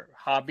teacher.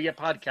 Hobby, a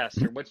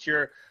podcaster.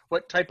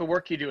 What type of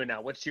work you doing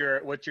now? What's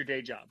your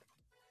day job?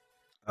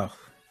 Oh,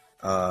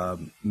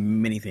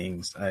 many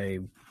things.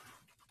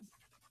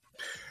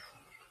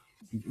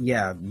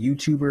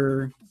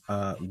 YouTuber,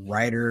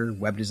 writer,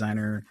 web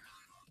designer,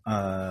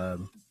 uh,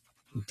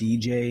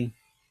 DJ,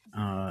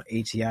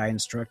 ATI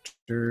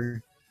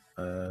instructor,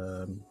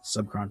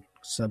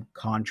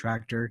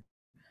 subcontractor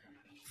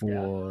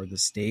for the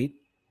state.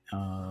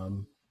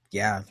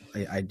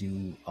 I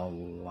do a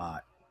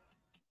lot.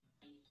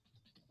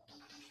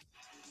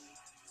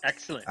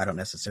 Excellent. I don't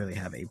necessarily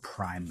have a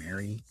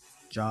primary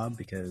job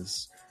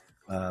because,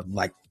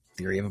 like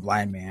Theory of a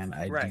Blind Man,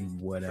 I do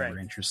whatever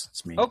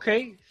interests me.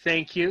 Okay,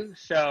 thank you.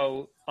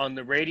 So on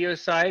the radio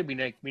side, we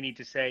need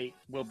to say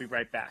we'll be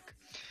right back.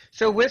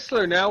 So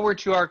Whistler, now we're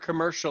to our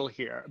commercial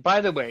here.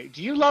 By the way,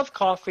 do you love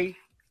coffee?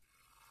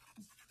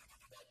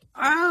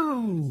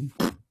 Oh,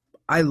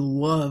 I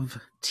love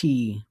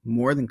tea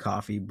more than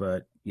coffee,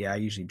 but yeah, I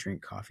usually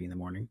drink coffee in the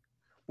morning.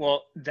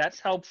 Well, that's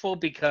helpful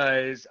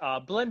because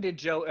Blended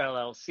Joe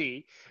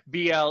LLC,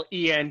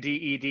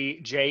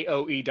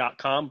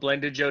 BLENDEDJOE.com,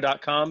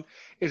 blendedjoe.com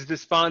is the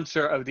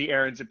sponsor of the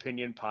Aaron's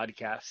Opinion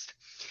podcast.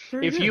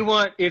 If you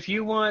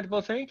want,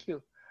 well, thank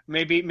you.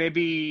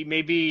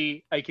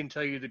 Maybe I can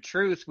tell you the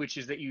truth, which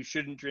is that you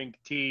shouldn't drink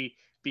tea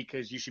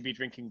because you should be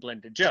drinking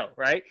Blended Joe,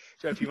 right?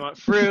 So if you want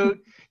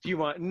fruit, if you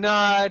want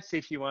nuts,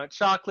 if you want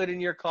chocolate in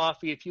your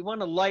coffee, if you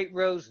want a light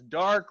roast,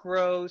 dark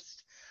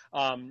roast,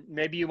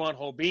 maybe you want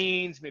whole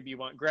beans, maybe you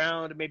want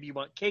ground, maybe you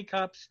want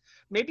K-Cups,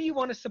 maybe you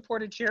want to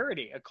support a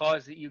charity, a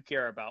cause that you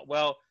care about.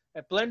 Well,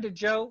 at Blended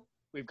Joe,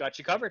 we've got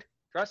you covered.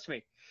 Trust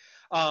me.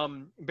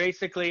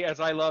 Basically, as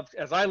I love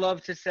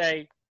to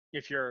say,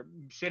 if you're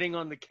sitting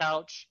on the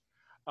couch,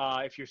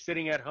 if you're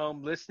sitting at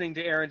home listening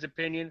to Aaron's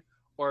Opinion,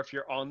 or if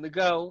you're on the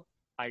go,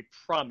 I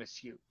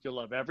promise you'll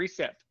love every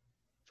sip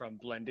from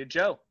Blended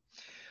Joe.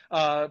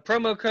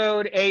 Promo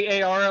code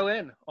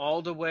AARON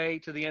all the way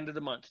to the end of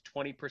the month,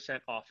 20%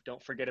 off.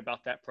 Don't forget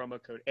about that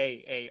promo code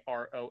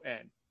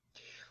AARON.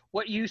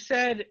 What you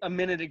said a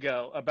minute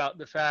ago about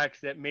the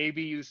fact that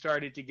maybe you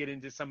started to get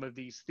into some of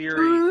these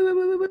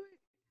theories. Wait.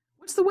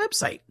 What's the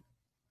website?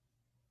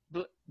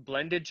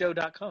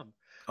 blendedjoe.com.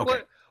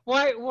 Okay.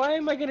 Why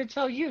am I going to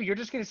tell you? You're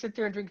just going to sit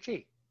there and drink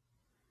tea.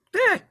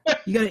 Yeah,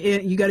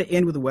 you got to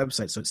end with a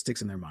website so it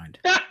sticks in their mind.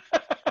 Thank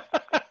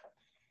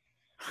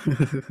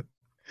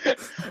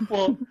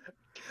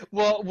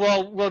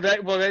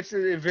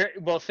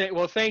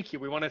you.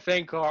 We want to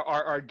thank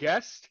our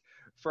guest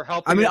for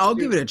helping. I mean, I'll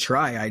give it a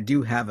try. I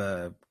do have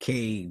a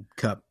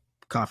K-cup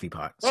coffee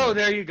pot. So. Oh,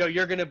 there you go.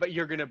 You're gonna buy.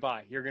 You're gonna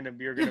buy.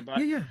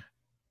 Yeah.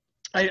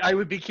 I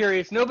would be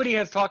curious. Nobody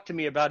has talked to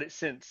me about it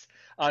since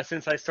I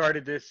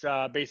started this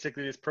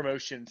basically this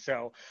promotion.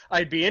 So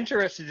I'd be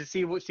interested to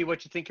see what you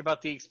think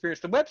about the experience.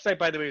 The website,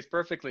 by the way, is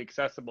perfectly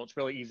accessible. It's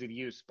really easy to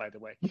use, by the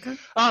way. Okay.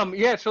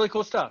 Yeah, it's really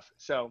cool stuff.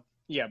 So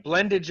yeah,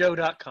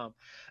 blendedjoe.com.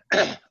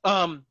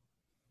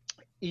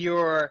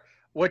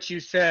 What you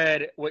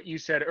said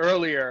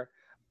earlier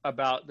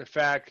about the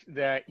fact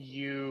that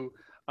you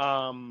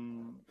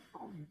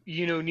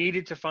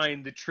needed to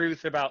find the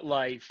truth about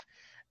life.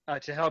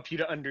 To help you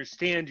to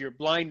understand your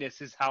blindness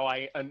is how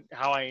I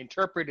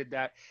interpreted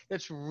that.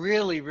 That's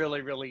really,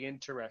 really, really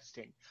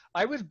interesting.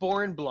 I was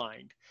born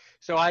blind,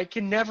 so I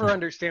can never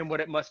understand what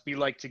it must be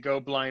like to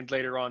go blind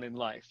later on in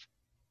life.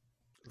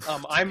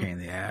 I'm a pain in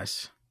the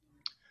ass.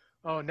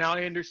 Oh, now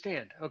I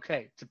understand.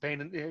 Okay, it's a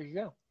pain. There you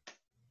go.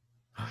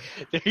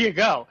 There you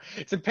go.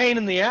 It's a pain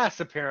in the ass,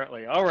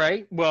 apparently. All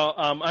right. Well,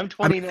 I'm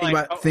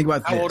 29. Think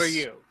about how this. old are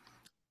you?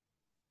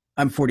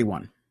 I'm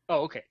 41.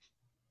 Oh, okay.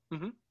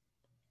 Mm-hmm.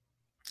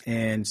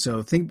 And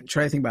so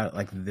try to think about it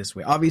like this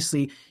way.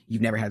 Obviously,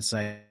 you've never had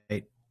sight,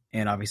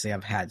 and obviously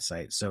I've had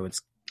sight. So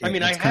I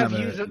have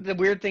the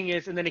weird thing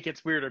is, and then it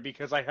gets weirder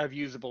because I have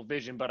usable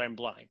vision, but I'm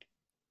blind.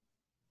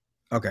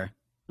 Okay.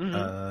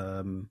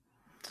 Mm-hmm.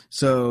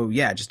 So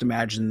yeah, just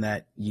imagine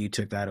that you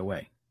took that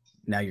away.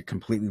 Now you're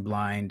completely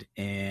blind,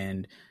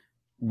 and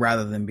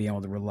rather than being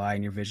able to rely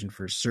on your vision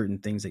for certain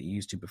things that you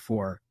used to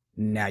before,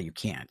 now you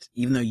can't.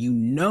 Even though you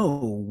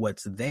know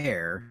what's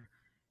there,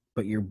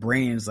 but your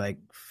brain is like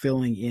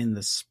filling in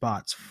the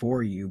spots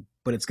for you,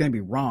 but it's going to be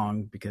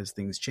wrong because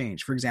things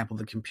change. For example,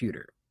 the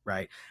computer,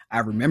 right? I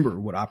remember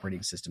what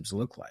operating systems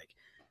look like,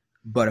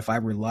 but if I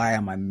rely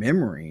on my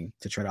memory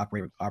to try to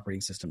operate an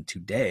operating system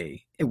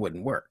today, it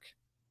wouldn't work.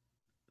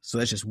 So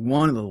that's just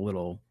one of the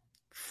little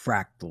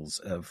fractals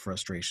of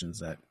frustrations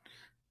that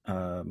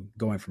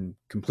going from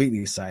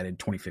completely sighted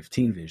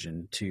 2015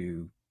 vision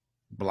to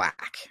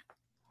black.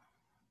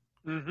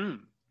 Mm-hmm.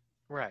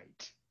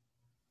 Right.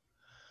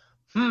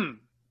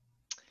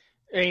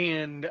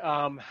 And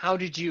how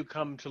did you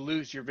come to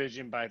lose your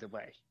vision, by the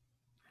way?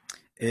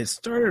 It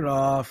started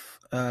off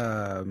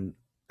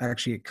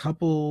actually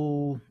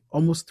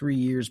almost 3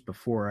 years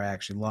before I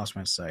actually lost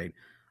my sight.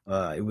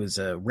 It was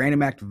a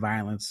random act of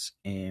violence,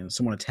 and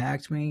someone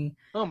attacked me.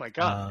 Oh, my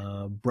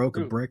God. Broke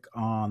a brick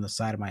on the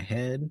side of my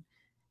head.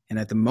 And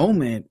at the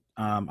moment,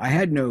 I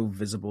had no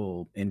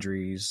visible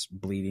injuries,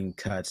 bleeding,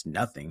 cuts,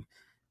 nothing.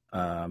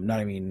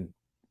 Not even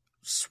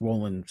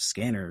swollen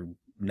skin or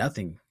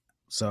nothing.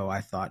 So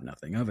I thought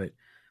nothing of it.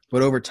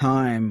 But over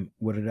time,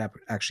 what had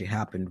actually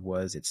happened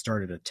was it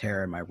started to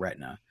tear in my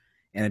retina,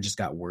 and it just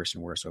got worse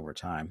and worse over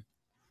time.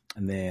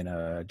 And then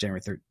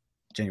January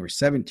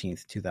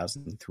 17th,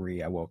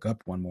 2003, I woke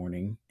up one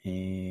morning,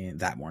 and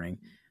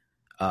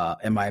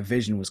my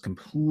vision was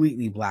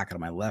completely black out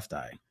of my left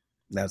eye.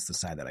 That's the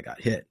side that I got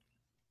hit.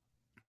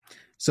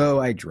 So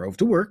I drove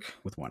to work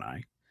with one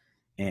eye,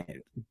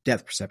 and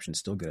depth perception is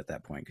still good at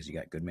that point because you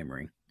got good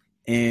memory.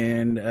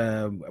 And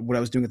what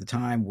I was doing at the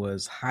time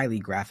was highly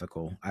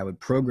graphical. I would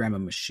program a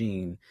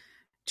machine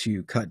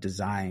to cut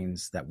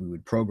designs that we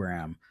would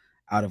program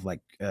out of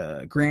like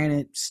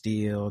granite,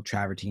 steel,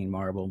 travertine,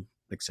 marble,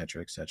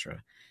 etc.,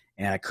 etc.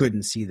 And I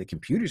couldn't see the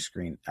computer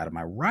screen out of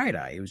my right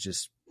eye. It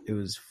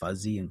was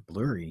fuzzy and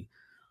blurry.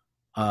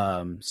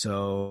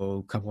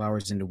 So a couple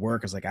hours into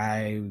work, I was like,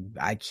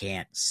 I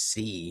can't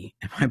see.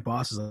 And my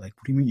boss was like,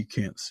 what do you mean you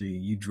can't see?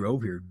 You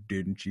drove here,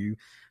 didn't you?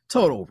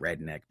 Total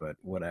redneck, but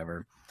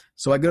whatever.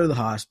 So I go to the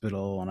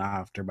hospital, and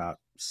after about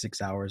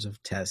 6 hours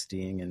of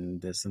testing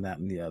and this and that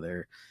and the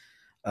other,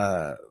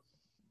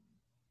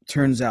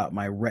 turns out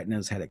my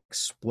retinas had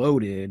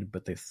exploded,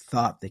 but they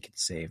thought they could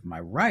save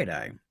my right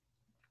eye.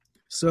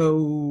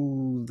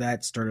 So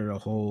that started a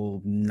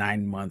whole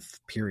 9-month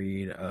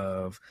period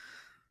of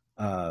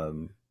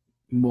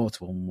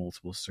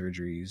multiple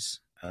surgeries.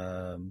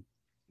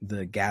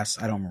 The gas,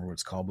 I don't remember what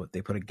it's called, but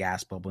they put a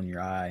gas bubble in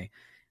your eye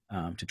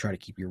to try to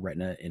keep your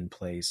retina in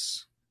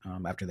place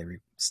after they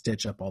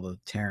stitch up all the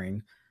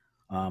tearing.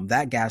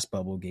 That gas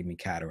bubble gave me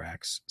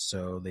cataracts,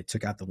 so they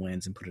took out the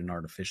lens and put an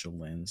artificial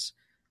lens.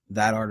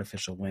 That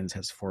artificial lens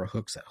has 4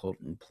 hooks that hold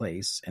it in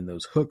place, and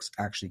those hooks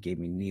actually gave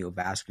me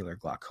neovascular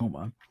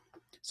glaucoma.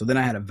 So then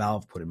I had a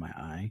valve put in my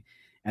eye,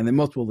 and then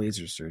multiple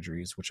laser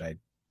surgeries, which I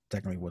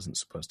technically wasn't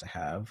supposed to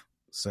have.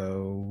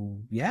 So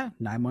yeah,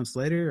 9 months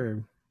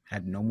later, I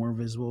had no more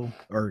visible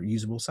or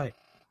usable sight.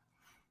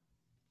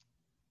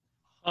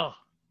 Oh,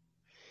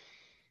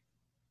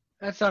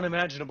 that's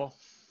unimaginable.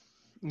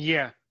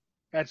 Yeah,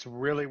 that's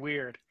really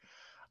weird.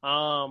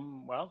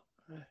 Well,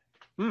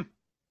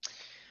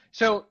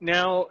 So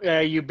now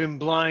you've been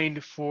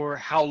blind for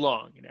how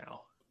long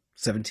now?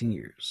 17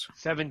 years.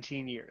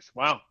 17 years.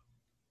 Wow.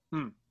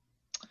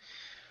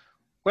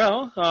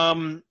 Well,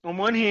 on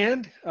one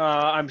hand,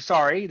 I'm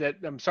sorry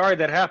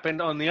that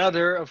happened. On the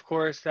other, of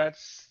course,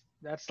 that's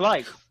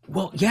life.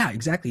 Well, yeah,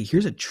 exactly.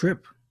 Here's a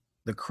trip.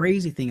 The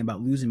crazy thing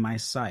about losing my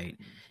sight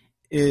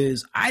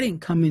is I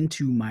didn't come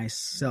into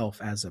myself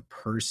as a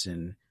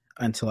person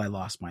until I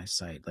lost my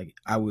sight. Like,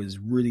 I was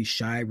really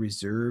shy,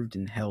 reserved,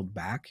 and held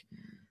back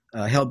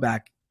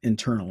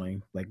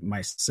internally, like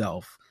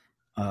myself.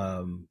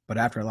 But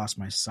after I lost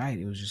my sight,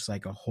 it was just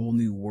like a whole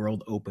new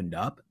world opened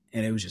up,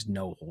 and it was just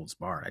no holds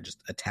barred. I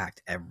just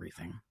attacked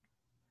everything.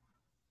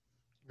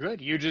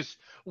 Good. You just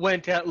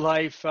went at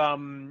life.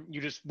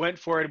 You just went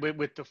for it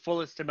with the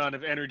fullest amount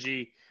of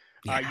energy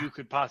you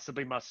could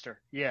possibly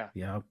muster. Yeah.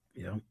 Yep.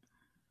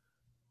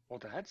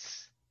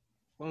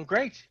 Well,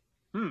 great.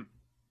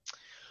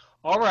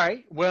 All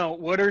right. Well,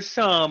 what are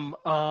some,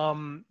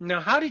 now,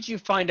 how did you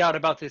find out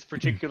about this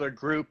particular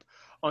group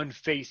on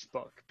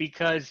Facebook?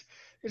 Because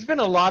there's been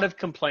a lot of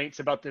complaints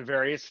about the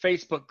various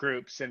Facebook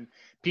groups and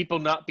people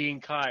not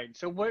being kind.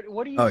 So what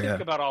do you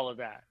think about all of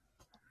that?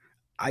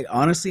 I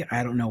honestly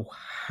don't know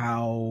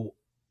how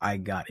I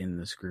got in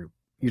this group.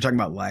 You're talking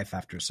about Life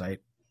After Sight?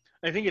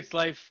 I think it's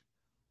Life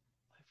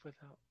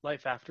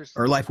After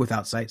Sight. Or Life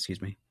Without Sight, excuse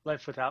me.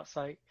 Life Without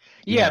Sight.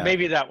 Yeah,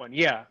 maybe that one.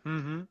 Yeah.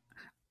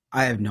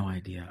 I have no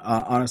idea.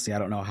 Honestly, I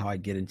don't know how I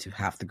get into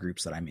half the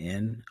groups that I'm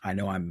in. I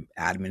know I'm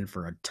admin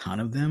for a ton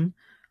of them.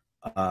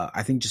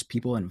 I think just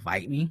people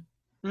invite me.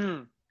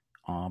 And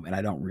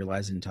I don't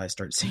realize it until I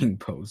start seeing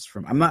posts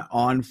from. I'm not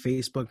on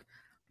Facebook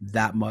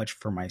that much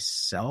for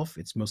myself.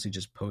 It's mostly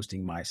just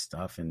posting my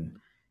stuff and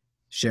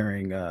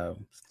sharing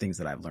things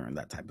that I've learned,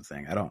 that type of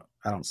thing. I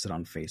don't sit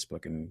on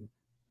Facebook and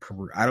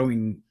I don't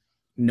even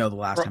know the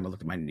last time I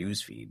looked at my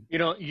news feed. You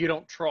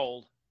don't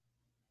troll.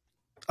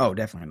 Oh,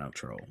 definitely no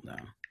troll. No.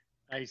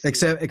 I see.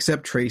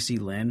 Except Tracy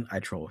Lynn, I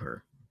troll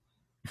her.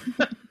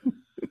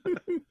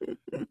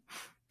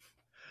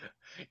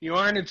 You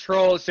aren't a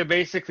troll, so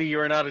basically you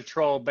are not a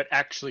troll, but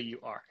actually you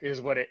are.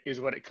 Is what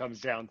it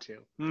comes down to.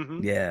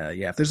 Mm-hmm. Yeah.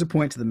 If there's a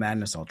point to the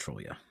madness, I'll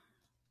troll you.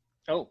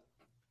 Oh,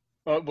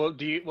 well,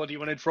 do you want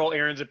to troll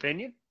Aaron's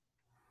opinion?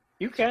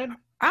 You can.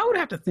 I would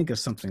have to think of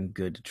something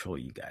good to troll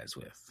you guys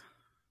with.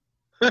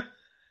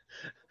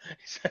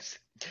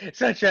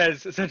 such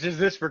as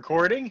this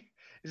recording.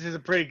 This is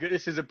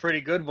a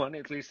pretty good one.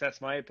 At least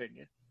that's my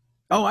opinion.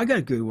 Oh, I got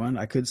a good one.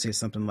 I could say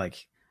something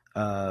like,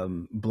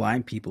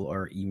 blind people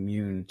are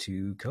immune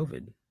to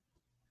COVID.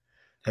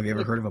 Have you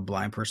ever heard of a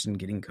blind person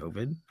getting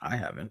COVID? I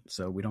haven't,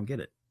 so we don't get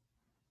it,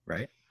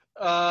 right?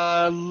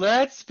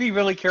 Let's be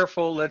really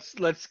careful.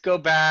 Let's go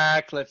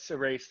back. Let's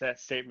erase that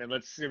statement.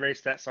 Let's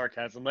erase that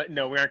sarcasm.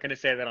 No, we aren't going to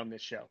say that on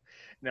this show.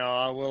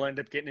 No, we'll end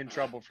up getting in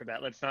trouble for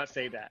that. Let's not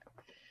say that.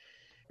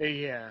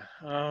 Yeah,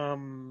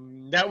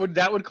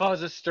 that would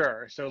cause a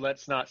stir. So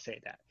let's not say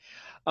that.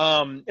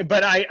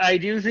 But I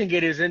do think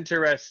it is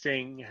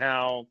interesting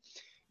how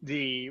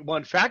the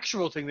one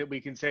factual thing that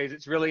we can say is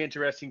it's really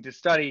interesting to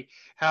study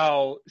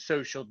how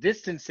social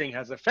distancing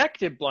has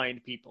affected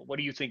blind people. What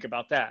do you think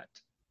about that?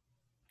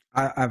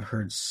 I've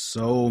heard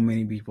so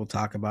many people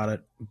talk about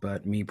it,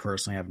 but me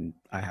personally,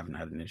 I haven't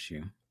had an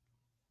issue.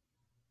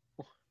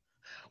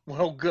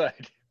 Well,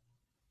 good.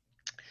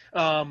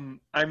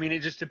 I mean, it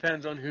just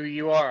depends on who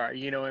you are,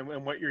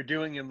 and what you're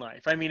doing in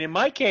life. I mean, in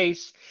my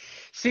case,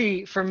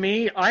 see, for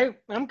me,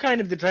 I'm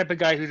kind of the type of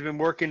guy who's been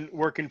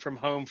working from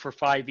home for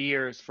 5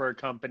 years for a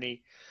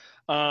company.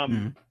 Um,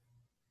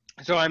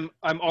 Mm-hmm. so I'm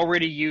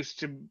already used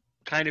to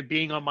kind of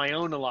being on my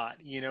own a lot.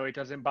 It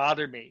doesn't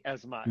bother me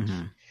as much.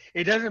 Mm-hmm.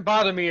 It doesn't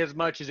bother me as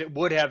much as it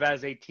would have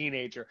as a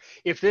teenager.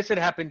 If this had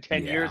happened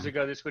 10 Yeah. years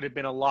ago, this would have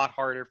been a lot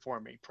harder for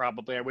me,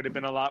 probably. I would have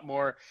been a lot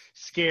more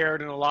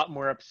scared and a lot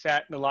more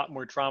upset and a lot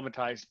more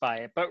traumatized by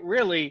it. But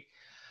really,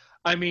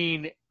 I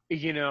mean,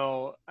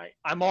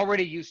 I'm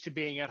already used to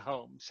being at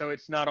home, so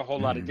it's not a whole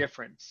lot of Mm-hmm.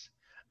 difference.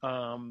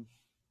 Um,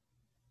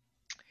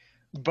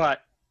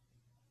 but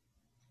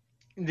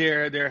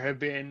there have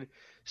been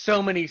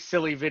so many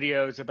silly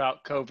videos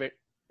about COVID,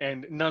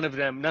 and none of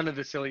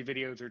the silly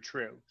videos are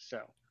true. So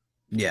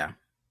Yeah.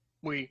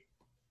 we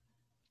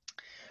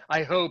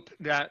I hope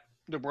that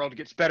the world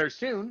gets better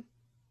soon,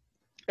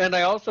 and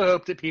I also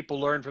hope that people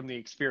learn from the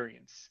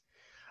experience,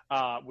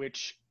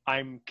 which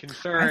I'm I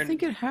concerned.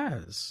 think it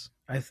has.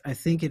 I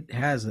think it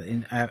has,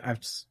 and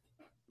I've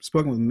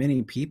spoken with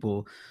many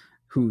people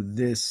who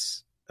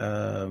this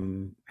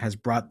has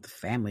brought the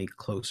family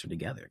closer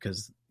together.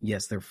 Because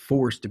yes, they're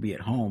forced to be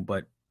at home,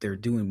 but they're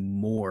doing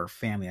more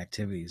family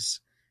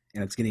activities,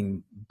 and it's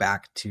getting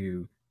back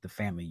to the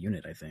family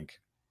unit, I think.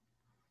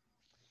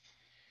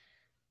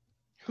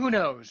 Who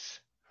knows?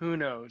 Who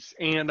knows?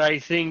 And I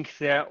think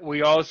that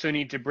we also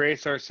need to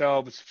brace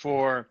ourselves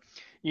for,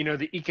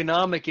 the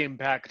economic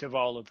impact of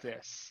all of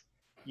this.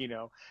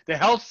 The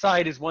health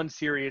side is one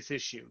serious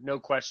issue, no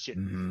question.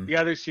 Mm-hmm. The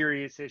other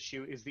serious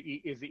issue is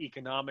the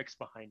economics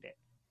behind it.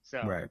 So,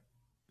 Right.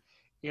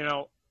 you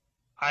know,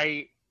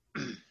 I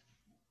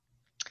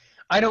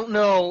I don't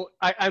know.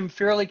 I'm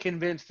fairly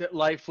convinced that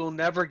life will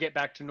never get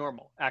back to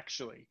normal,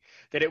 actually,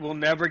 that it will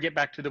never get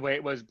back to the way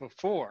it was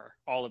before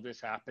all of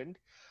this happened.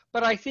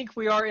 But I think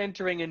we are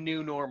entering a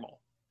new normal.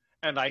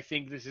 And I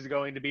think this is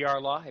going to be our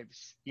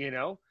lives.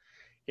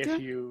 If Yeah.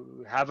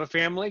 you have a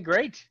family,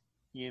 great.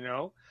 You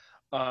know,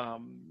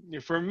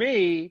 for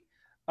me,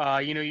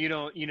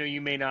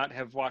 you may not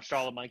have watched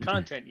all of my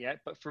content yet,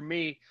 but for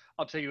me,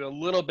 I'll tell you a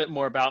little bit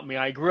more about me.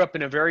 I grew up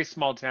in a very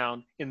small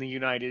town in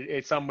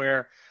the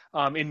somewhere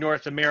in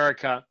North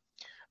America.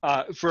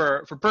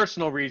 For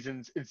personal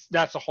reasons,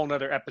 that's a whole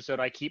nother episode.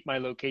 I keep my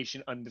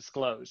location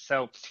undisclosed.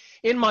 So,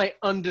 in my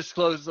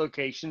undisclosed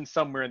location,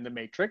 somewhere in the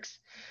matrix,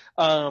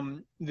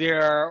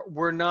 there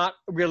were not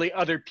really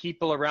other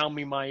people around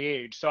me my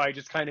age. So I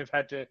just kind of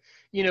had to,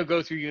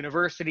 go through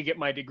university, get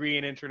my degree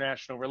in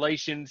international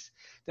relations.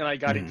 Then I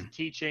got into Mm-hmm.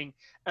 teaching,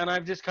 and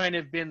I've just kind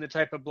of been the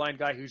type of blind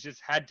guy who's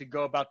just had to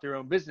go about their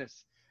own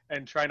business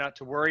and try not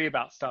to worry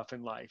about stuff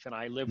in life. And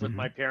I live with Mm-hmm.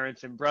 my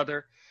parents and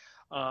brother.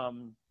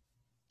 Um,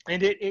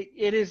 and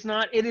it is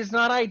not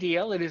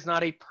ideal. It is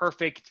not a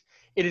perfect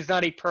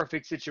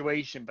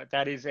situation, but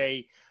that is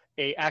a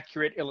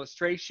accurate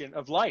illustration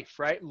of life,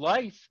 right?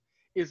 Life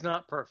is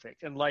not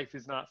perfect and life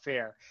is not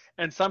fair.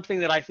 And something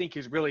that I think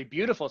is really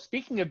beautiful,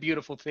 speaking of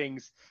beautiful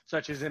things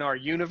such as in our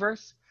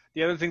universe,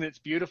 the other thing that's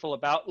beautiful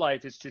about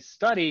life is to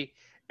study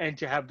and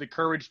to have the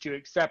courage to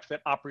accept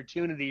that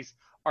opportunities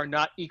are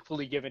not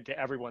equally given to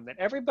everyone, that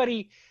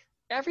everybody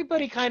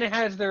kind of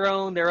has their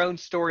own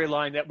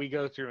storyline that we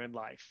go through in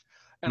life.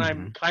 And I'm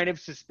Mm-hmm. kind of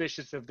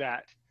suspicious of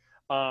that,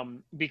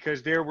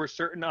 because there were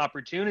certain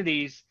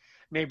opportunities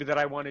maybe that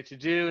I wanted to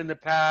do in the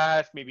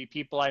past, maybe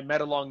people I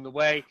met along the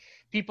way,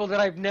 people that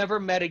I've never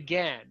met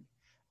again.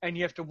 And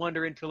you have to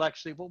wonder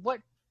intellectually,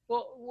 what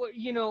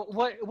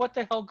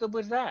the hell good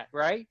was that,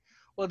 right?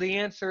 Well, the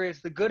answer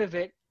is the good of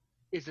it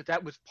is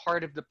that was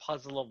part of the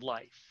puzzle of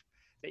life,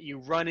 that you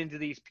run into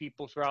these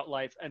people throughout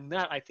life. And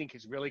that I think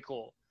is really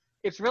cool.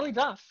 It's really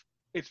tough.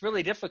 It's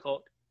really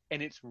difficult.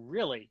 And it's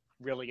really,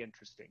 really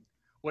interesting.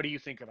 What do you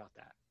think about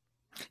that?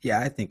 Yeah,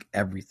 I think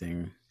every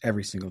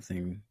single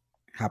thing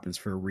happens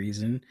for a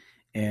reason.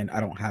 And I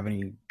don't have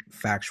any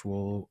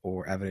factual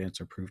or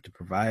evidence or proof to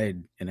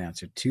provide an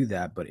answer to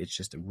that, but it's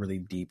just a really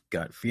deep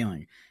gut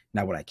feeling.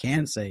 Now, what I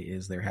can say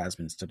is there has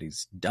been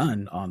studies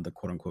done on the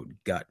quote unquote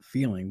gut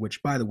feeling,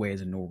 which by the way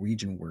is a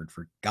Norwegian word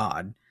for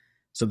God.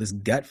 So this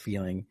gut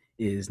feeling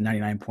is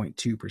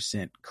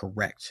 99.2%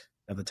 correct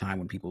at the time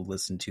when people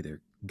listen to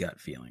their gut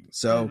feeling.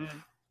 So,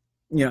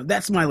 Mm-hmm.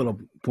 that's my little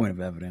point of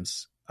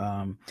evidence.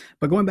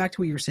 But going back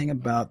to what you were saying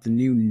about the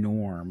new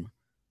norm,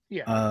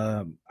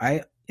 Yeah.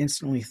 I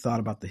instantly thought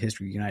about the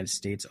history of the United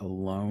States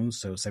alone.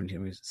 So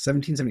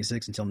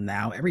 1776 until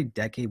now, every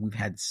decade we've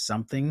had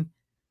something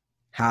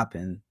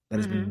happen that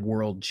has been Mm-hmm.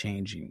 world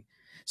changing.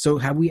 So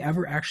have we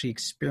ever actually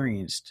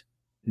experienced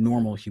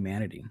normal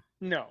humanity?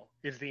 No,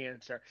 is the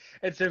answer.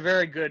 It's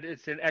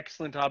an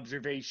excellent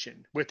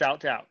observation, without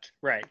doubt.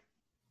 Right.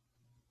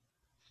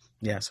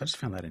 Yeah, so I just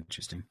found that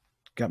interesting.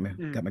 Got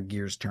Mm. my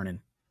gears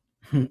turning.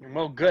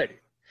 Well, good.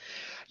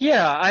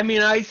 Yeah, I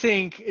mean, I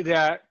think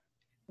that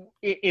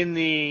in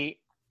the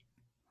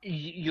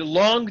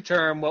long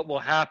term, what will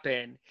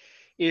happen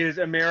is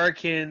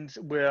Americans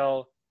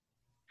will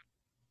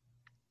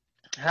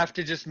have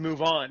to just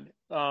move on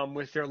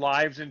with their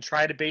lives and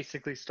try to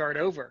basically start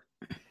over,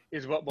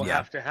 is what will Yeah.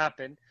 have to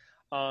happen.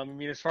 I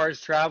mean, as far as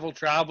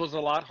travel's a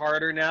lot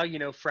harder now. You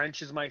know,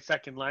 French is my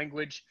second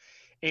language,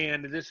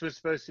 and this was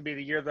supposed to be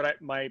the year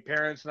that my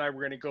parents and I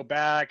were going to go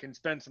back and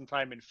spend some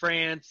time in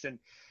France, and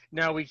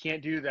now we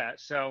can't do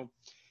that. So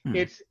Hmm.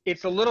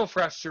 it's a little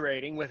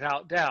frustrating,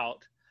 without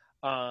doubt.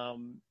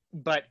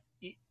 But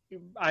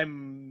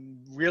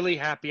I'm really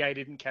happy I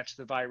didn't catch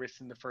the virus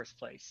in the first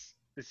place,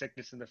 the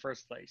sickness in the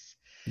first place.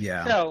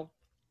 Yeah. So,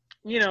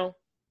 you know,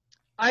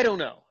 I don't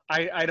know.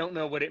 I don't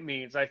know what it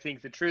means. I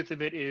think the truth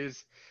of it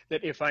is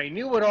that if I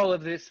knew what all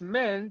of this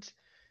meant,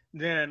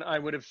 then I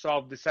would have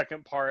solved the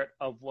second part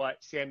of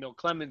what Samuel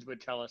Clemens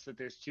would tell us, that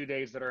there's 2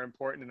 days that are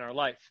important in our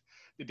life: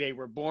 the day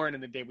we're born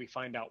and the day we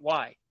find out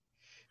why.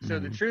 So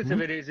the truth Mm-hmm.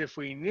 of it is, if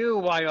we knew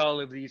why all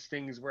of these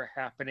things were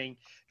happening,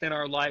 then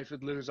our life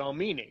would lose all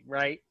meaning,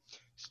 right?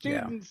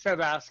 Yeah. Students have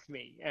asked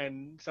me,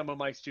 and some of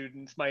my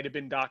students might have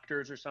been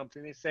doctors or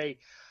something. They say,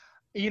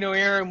 you know,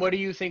 Aaron, what do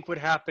you think would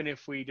happen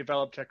if we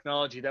develop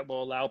technology that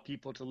will allow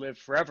people to live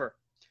forever?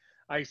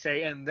 I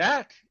say, and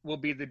that will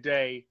be the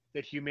day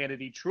that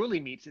humanity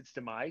truly meets its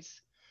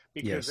demise,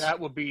 because Yes. that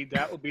will be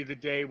the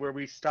day where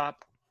we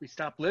stop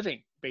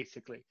living.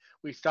 Basically,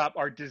 we stop.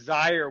 Our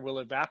desire will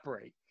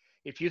evaporate.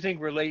 If you think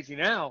we're lazy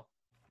now,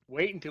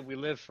 wait until we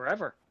live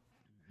forever.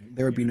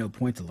 There would You be know? no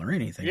point to learn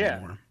anything Yeah,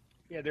 anymore.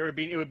 yeah.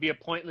 It would be a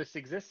pointless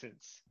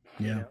existence.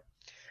 You Yeah. know,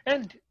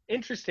 and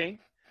interesting.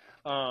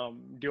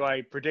 Do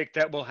I predict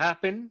that will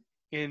happen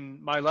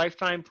in my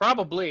lifetime?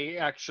 Probably,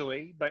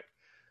 actually, but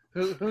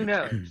who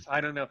knows?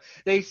 I don't know.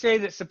 They say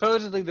that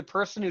supposedly the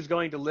person who's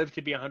going to live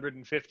to be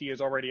 150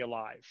 is already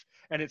alive,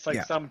 and it's like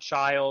Yeah. some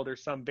child or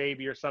some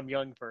baby or some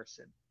young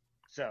person.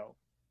 So,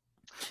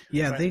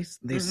 Yeah, but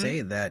they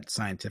say that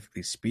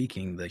scientifically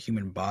speaking, the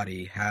human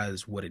body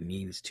has what it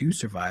needs to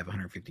survive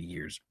 150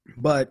 years.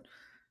 But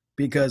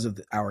because of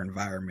our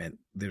environment,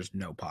 there's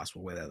no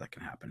possible way that that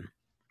can happen.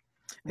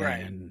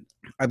 right. And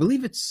I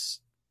believe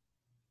it's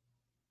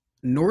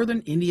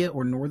northern India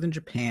or northern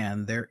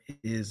Japan. There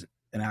is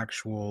an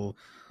actual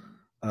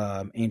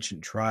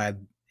ancient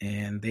tribe,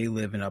 and they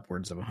live in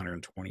upwards of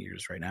 120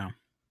 years right now.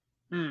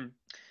 Hmm.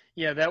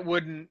 Yeah, that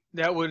wouldn't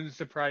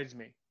surprise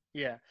me.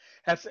 Yeah,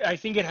 I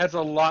think it has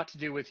a lot to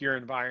do with your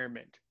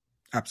environment.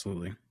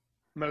 Absolutely.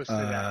 Most of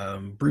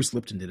that. Bruce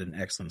Lipton did an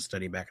excellent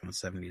study back in the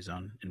 70s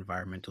on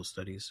environmental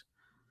studies.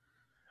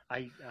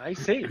 I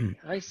see.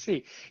 I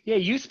see. Yeah,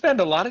 you spend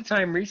a lot of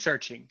time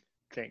researching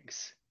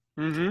things.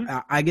 Mm-hmm.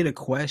 I get a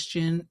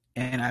question,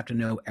 and I have to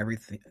know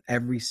everything,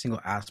 every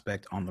single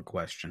aspect on the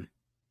question.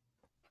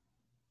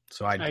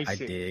 So I I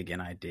see. dig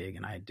and I dig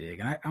and I dig,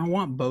 and I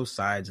want both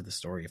sides of the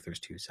story if there's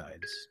two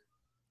sides.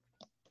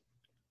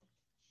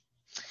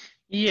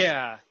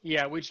 Yeah,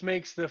 yeah, which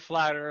makes the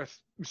flat Earth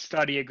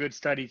study a good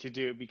study to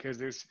do, because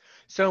there's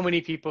so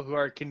many people who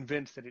are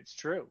convinced that it's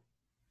true.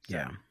 So,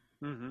 Yeah.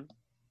 mm-hmm.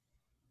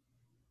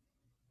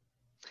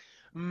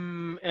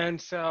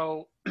 And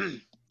so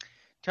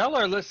tell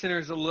our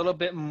listeners a little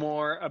bit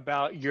more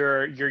about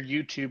your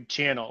YouTube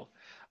channel,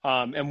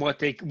 and what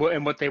they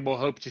will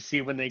hope to see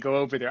when they go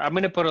over there. I'm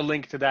going to put a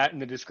link to that in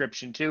the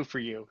description too for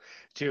you,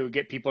 to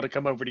get people to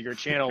come over to your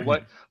channel.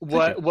 Thank you.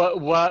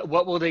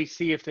 What will they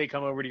see if they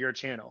come over to your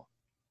channel?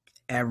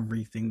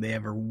 Everything they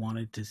ever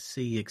wanted to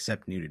see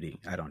except nudity.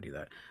 I don't do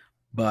that.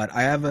 But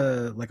I have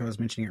like I was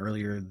mentioning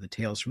earlier, the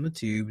Tales from the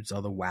Tube. It's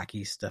all the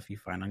wacky stuff you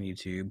find on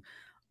YouTube.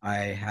 I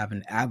have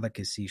an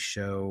advocacy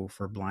show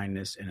for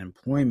blindness and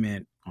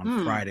employment on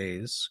Hmm.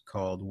 Fridays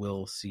called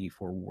Will See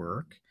for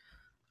Work.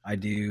 I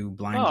do Oh,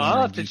 Blind I'll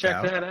Gamer have to Geek check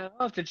Out. that out.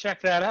 I'll have to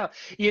check that out.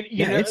 You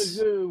Yeah, know, it's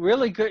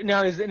really good.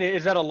 Now, is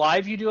that a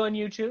live you do on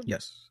YouTube?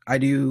 yes. I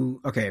do.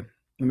 Okay,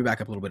 let me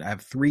back up a little bit. I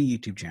have 3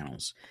 YouTube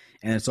channels,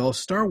 and it's all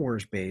Star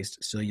Wars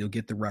based, so you'll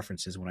get the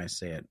references when I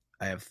say it.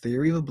 I have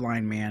Theory of a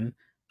Blind Man,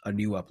 a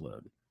new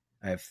upload.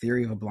 I have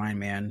Theory of a Blind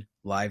Man,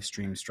 live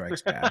stream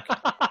strikes back,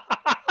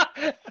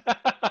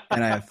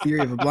 and I have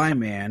Theory of a Blind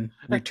Man,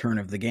 Return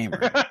of the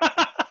Gamer.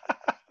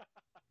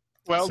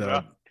 Well So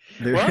done.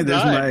 Well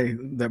there's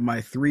done.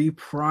 my 3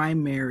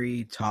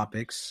 primary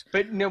topics.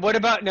 But no, what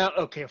about now?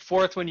 Okay,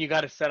 fourth one you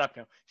got to set up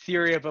now.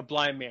 Theory of a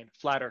blind man,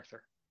 flat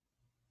earther.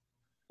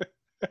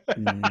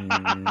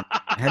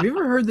 Have you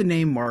ever heard the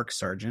name Mark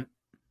Sargent?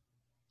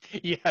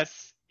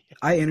 Yes.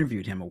 I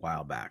interviewed him a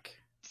while back.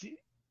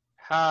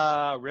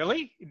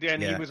 Really?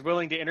 And he Yeah. was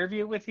willing to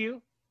interview with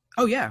you?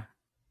 Oh yeah.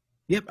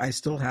 Yep. I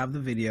still have the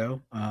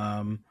video.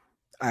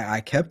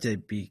 I kept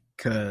it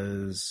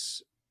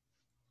because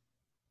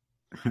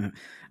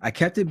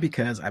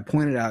I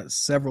pointed out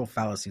several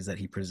fallacies that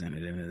he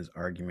presented in his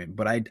argument,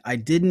 but I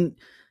didn't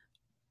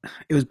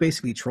it was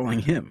basically trolling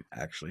him.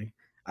 Actually,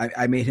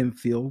 I made him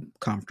feel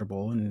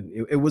comfortable, and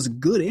it was a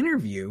good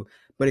interview.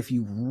 But if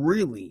you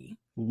really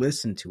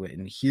listen to it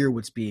and hear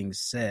what's being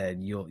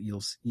said,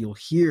 you'll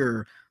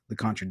hear the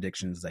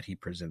contradictions that he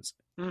presents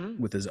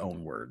with his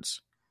own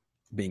words.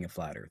 Being a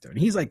flat earther, and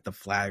he's like the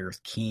flat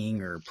earth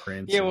king or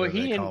prince, or whatever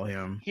they call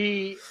him.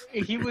 He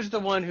was the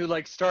one who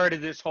like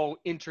started this whole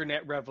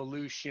internet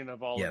revolution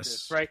of all of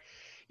this, right?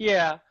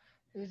 Yeah,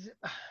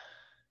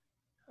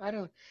 I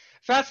don't.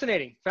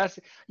 Fascinating.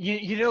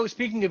 You know,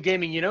 speaking of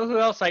gaming, you know who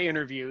else I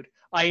interviewed?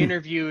 I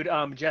interviewed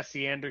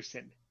Jesse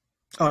Anderson.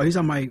 Oh, he's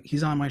on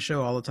my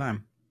show all the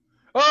time.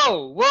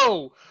 Oh,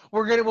 whoa!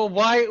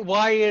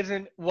 Why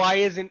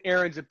isn't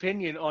Aaron's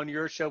opinion on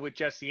your show with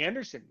Jesse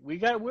Anderson? We're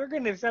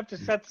gonna have to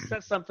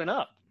set something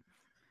up.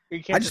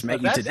 I just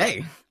met you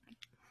today.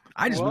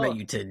 Met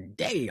you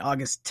today,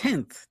 August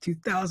 10th,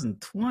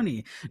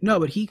 2020. No,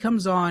 but he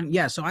comes on.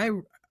 Yeah, so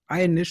I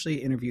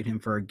initially interviewed him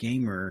for a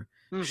gamer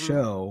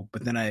show,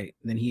 but then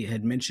he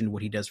had mentioned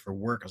what he does for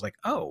work. I was like,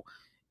 oh,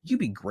 you'd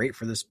be great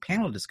for this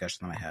panel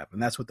discussion that I have. And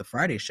that's what the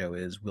Friday show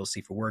is. We'll See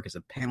for Work is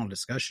a panel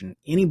discussion.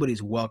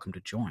 Anybody's welcome to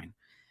join.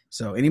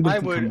 So anybody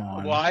can come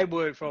on. Well, I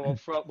would from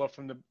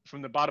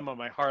the bottom of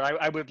my heart,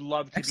 I would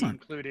love to be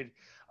included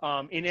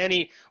in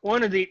any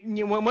one of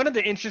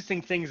the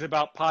interesting things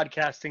about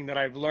podcasting that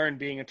I've learned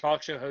being a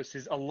talk show host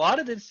is a lot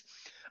of this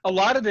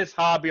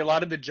hobby, a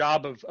lot of the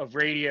job of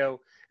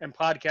radio and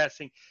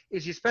podcasting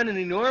is you spend an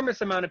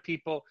enormous amount of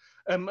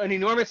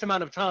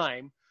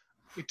time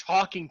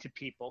talking to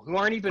people who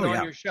aren't even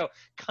on your show,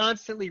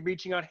 constantly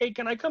reaching out. Hey,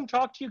 can I come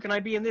talk to you? Can I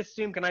be in this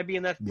Zoom? Can I be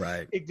in that?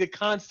 Right. The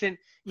constant,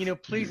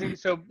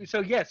 please. So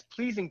yes,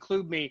 please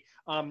include me.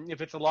 If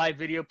it's a live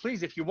video,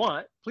 please, if you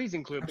want, please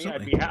include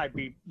Absolutely. me. I'd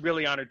be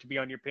really honored to be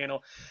on your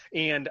panel.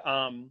 And,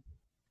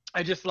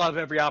 I just love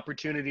every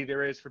opportunity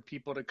there is for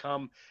people to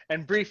come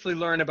and briefly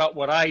learn about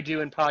what I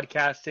do in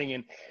podcasting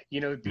and,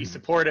 be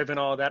supportive and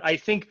all that. I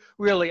think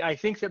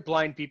that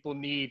blind people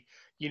need,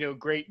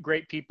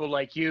 great people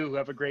like you who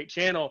have a great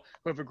channel,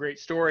 who have a great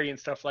story and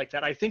stuff like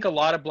that. I think a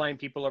lot of blind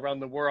people around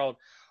the world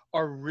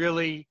are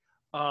really,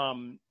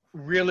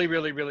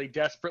 really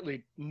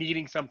desperately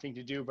needing something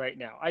to do right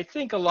now. I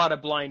think a lot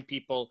of blind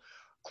people,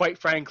 quite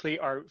frankly,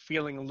 are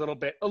feeling a little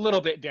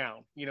bit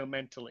down,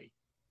 mentally.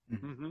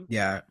 Mm-hmm.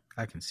 Yeah,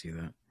 I can see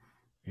that.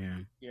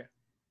 Yeah.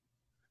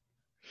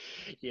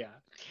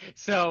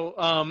 So,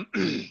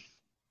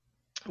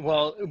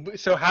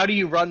 so how do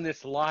you run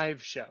this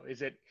live show?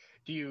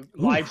 Do you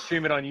live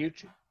stream it on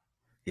YouTube?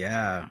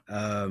 Yeah.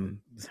 I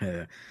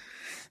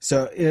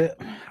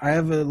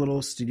have a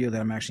little studio that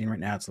I'm actually in right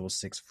now. It's a little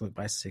 6 foot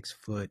by 6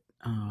 foot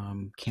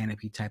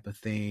canopy type of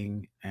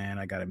thing, and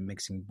I got a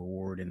mixing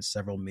board and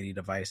several MIDI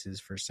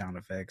devices for sound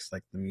effects,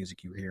 like the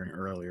music you were hearing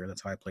earlier.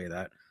 That's how I play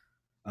that.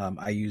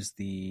 I use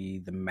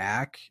the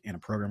Mac and a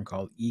program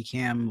called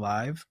Ecamm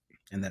Live,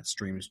 and that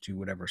streams to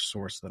whatever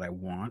source that I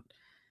want.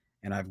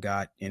 And I've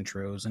got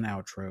intros and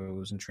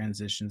outros and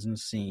transitions and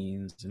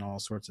scenes and all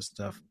sorts of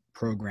stuff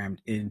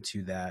programmed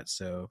into that.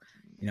 So,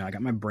 I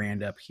got my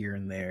brand up here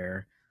and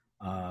there.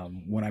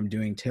 When I'm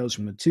doing Tales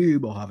from the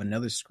Tube, I'll have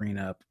another screen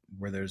up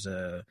where there's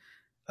a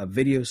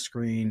video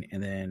screen,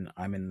 and then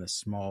I'm in the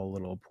small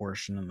little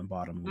portion in the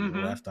bottom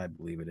left, I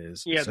believe it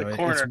is. Yeah, so the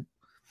corner.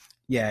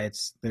 I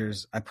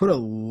put a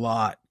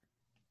lot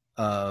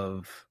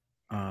of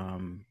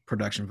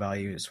production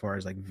value as far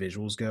as like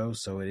visuals go,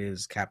 so it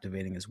is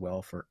captivating as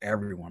well for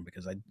everyone,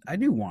 because I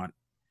do want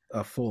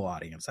a full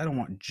audience. I don't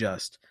want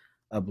just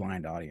a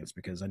blind audience,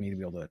 because I need to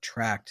be able to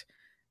attract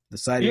the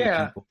sighted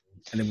people,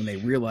 and then when they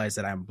realize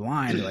that I'm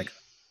blind, they're like,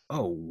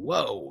 oh,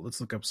 whoa,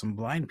 let's look up some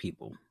blind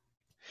people.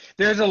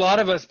 There's a lot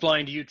of us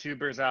blind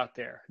YouTubers out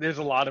there. There's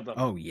a lot of them.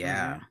 Oh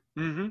yeah.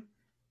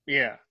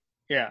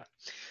 Yeah.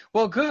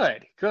 Well,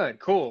 good,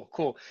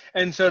 cool.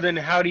 And so then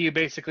how do you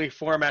basically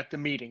format the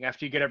meeting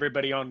after you get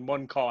everybody on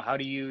one call? How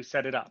do you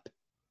set it up?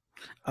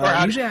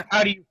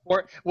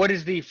 What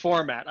is the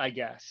format, I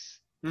guess?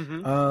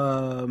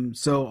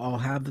 So I'll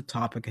have the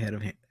topic ahead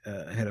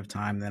of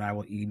time, then I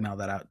will email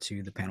that out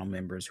to the panel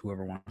members,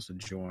 whoever wants to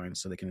join,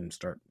 so they can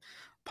start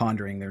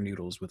pondering their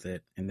noodles with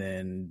it. And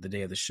then the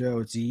day of the show,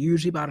 it's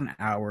usually about an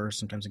hour.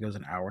 Sometimes it goes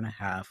an hour and a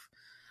half.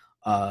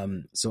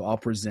 So I'll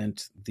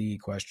present the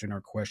question or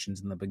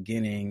questions in the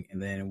beginning,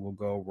 and then we'll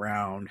go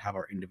around, have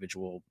our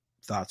individual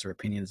thoughts or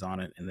opinions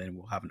on it, and then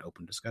we'll have an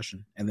open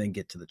discussion, and then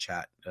get to the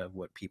chat of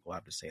what people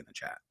have to say in the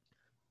chat.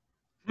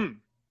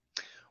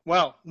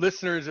 Well,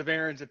 listeners of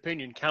Aaron's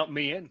Opinion, count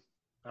me in.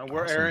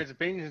 Where awesome. Aaron's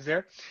Opinion is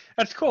there.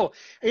 That's cool.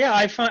 Yeah,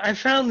 I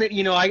found that,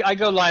 I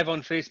go live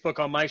on Facebook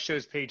on my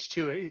show's page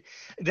too.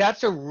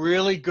 That's a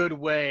really good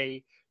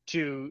way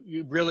to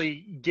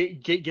really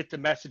get the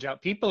message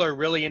out. People are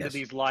really into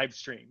these live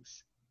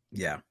streams.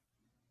 Yeah.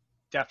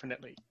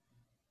 Definitely.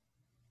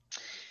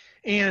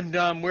 And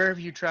where have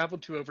you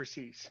traveled to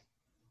overseas?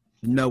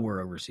 Nowhere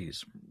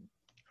overseas.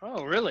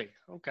 Oh, really?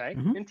 Okay.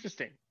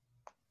 Interesting.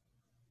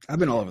 I've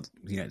been all over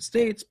the United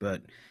States,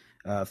 but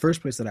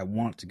first place that I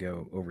want to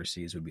go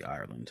overseas would be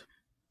Ireland.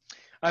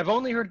 I've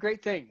only heard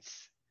great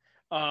things.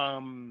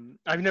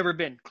 I've never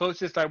been.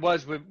 Closest I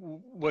was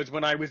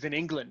when I was in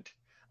England,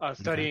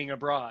 studying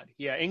abroad.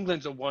 Yeah,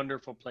 England's a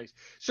wonderful place.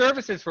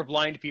 Services for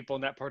blind people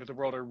in that part of the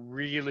world are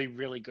really,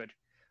 really good.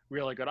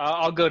 Really good.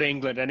 I'll go to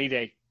England any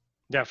day.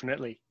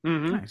 Definitely.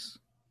 Mm-hmm. Nice.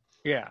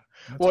 Yeah.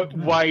 That's What? good to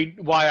know.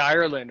 Why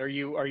Ireland? Do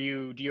you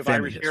have Family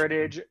Irish history.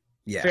 heritage?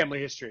 Yeah. Family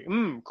history.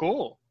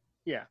 Cool.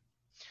 Yeah.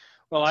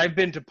 Well, I've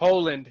been to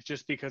Poland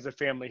just because of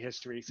family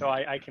history, so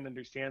I can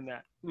understand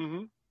that.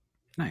 Mm-hmm.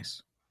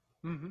 Nice.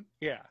 Mm-hmm.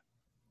 Yeah.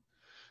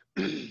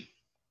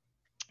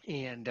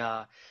 And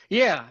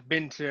yeah,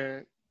 been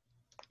to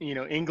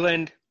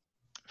England,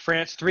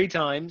 France 3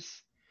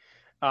 times,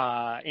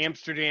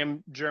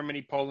 Amsterdam,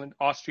 Germany, Poland,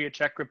 Austria,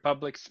 Czech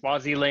Republic,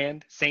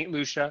 Swaziland, St.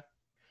 Lucia.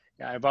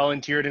 Yeah, I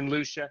volunteered in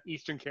Lucia,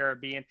 Eastern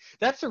Caribbean.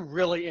 That's a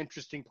really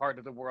interesting part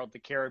of the world, the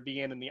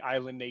Caribbean and the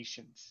island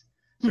nations.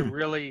 It's a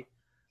really,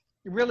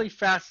 really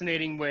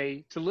fascinating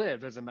way to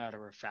live, as a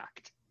matter of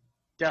fact.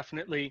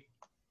 Definitely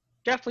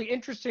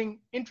interesting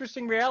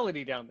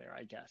reality down there,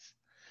 I guess.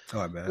 Oh,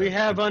 I bet. We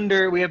have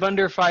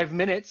under 5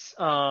 minutes.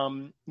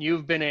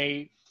 You've been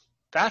a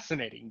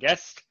fascinating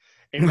guest,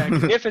 a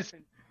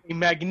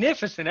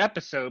magnificent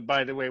episode,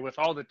 by the way, with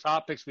all the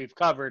topics we've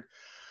covered.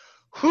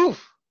 Whew,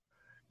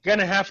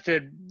 gonna have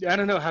to, I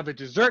don't know, have a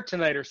dessert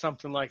tonight or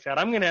something like that.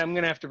 I'm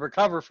gonna have to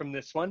recover from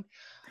this one.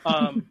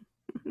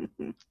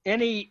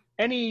 Any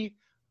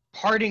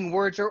parting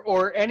words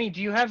or any?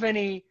 Do you have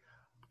any?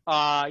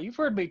 You've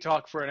heard me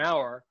talk for an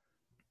hour.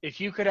 If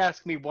you could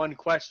ask me one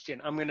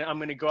question, I'm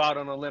gonna go out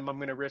on a limb. I'm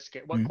gonna risk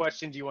it. What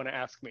question do you want to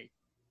ask me?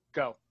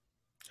 Go.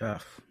 Oh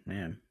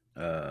man.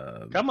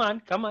 Come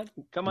on. What,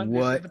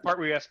 this is the part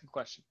where you ask a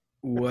question.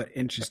 What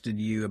interested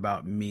you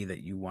about me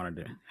that you wanted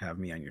to have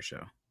me on your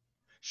show?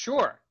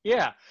 Sure.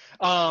 Yeah.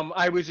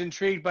 I was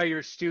intrigued by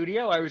your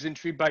studio. I was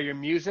intrigued by your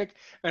music,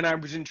 and I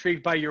was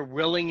intrigued by your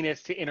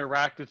willingness to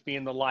interact with me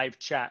in the live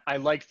chat. I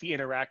liked the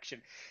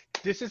interaction.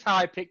 This is how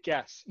I pick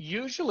guests.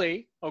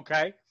 Usually,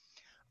 okay,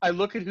 I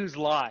look at who's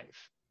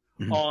live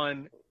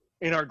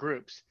in our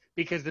groups,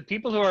 because the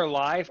people who are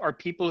live are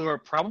people who are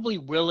probably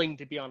willing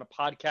to be on a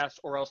podcast,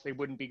 or else they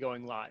wouldn't be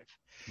going live.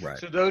 Right.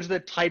 So those are the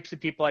types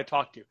of people I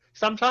talk to.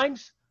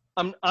 Sometimes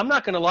I'm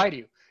not going to lie to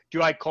you.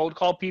 Do I cold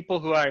call people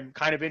who I'm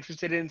kind of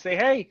interested in and say,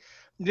 hey,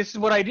 this is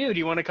what I do. Do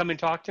you want to come and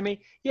talk to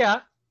me? Yeah.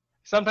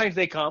 Sometimes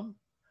they come.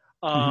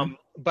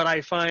 But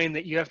I find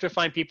that you have to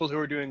find people who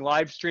are doing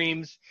live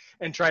streams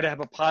and try to have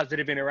a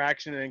positive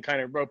interaction and then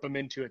kind of rope them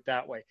into it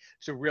that way.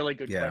 It's a really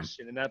good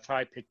question, and that's how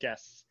I pick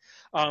guests.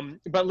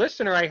 But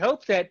listener, I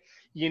hope that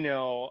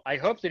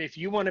if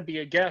you want to be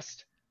a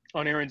guest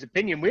on Aaron's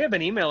Opinion, we have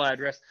an email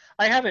address.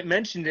 I haven't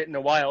mentioned it in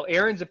a while.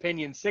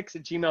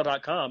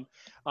 aaronsopinion6@gmail.com.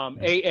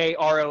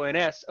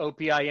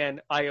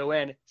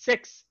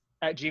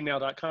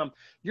 AARONSOPINION6@gmail.com.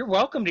 You're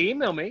welcome to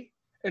email me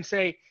and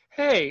say,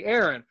 hey,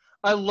 Aaron,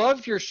 I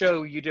loved your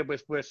show you did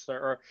with Whistler.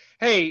 Or,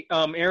 hey,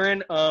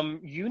 Aaron,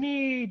 you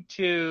need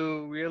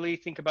to really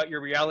think about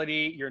your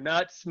reality. You're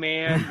nuts,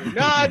 man. You're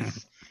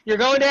nuts. You're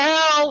going to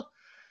hell.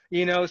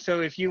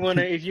 So if you want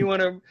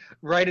to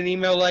write an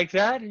email like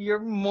that, you're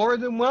more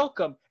than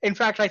welcome. In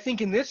fact, I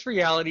think in this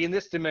reality, in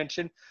this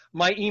dimension,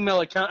 my email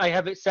account, I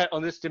have it set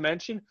on this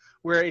dimension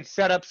where it's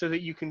set up so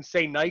that you can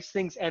say nice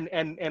things and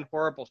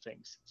horrible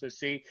things. So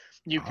see,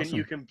 you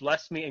can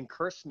bless me and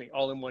curse me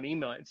all in one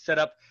email. It's set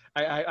up.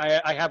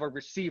 I have a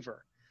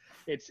receiver.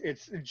 It's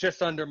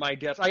just under my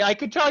desk. I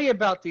could tell you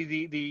about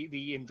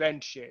the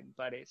invention,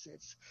 but it's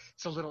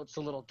a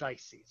little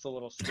dicey. It's a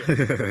little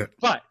scary.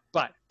 but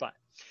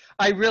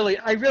I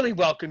really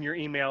welcome your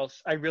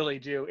emails. I really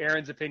do.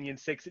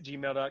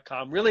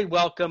 aaronsopinion6@gmail.com. Really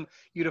welcome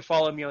you to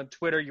follow me on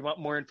Twitter. You want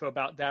more info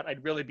about that,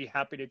 I'd really be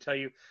happy to tell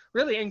you.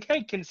 Really, and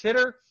hey,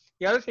 consider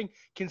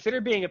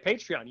being a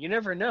Patreon. You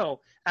never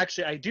know.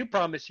 Actually, I do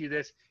promise you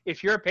this.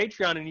 If you're a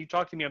Patreon and you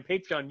talk to me on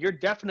Patreon, you're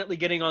definitely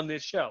getting on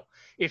this show.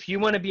 If you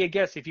want to be a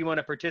guest, if you want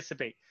to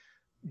participate,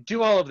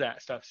 do all of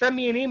that stuff. Send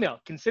me an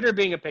email. Consider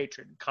being a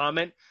patron.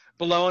 Comment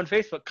below on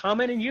Facebook.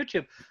 Comment in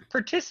YouTube.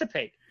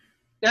 Participate.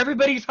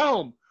 Everybody's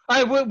home.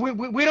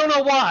 We don't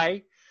know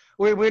why.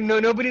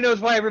 Nobody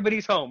knows why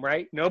everybody's home,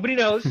 right? Nobody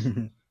knows.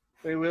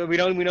 we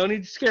don't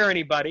need to scare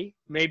anybody.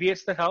 Maybe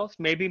it's the health.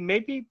 Maybe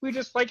we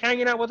just like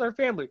hanging out with our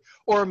family.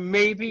 Or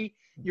maybe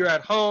you're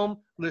at home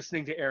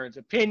listening to Aaron's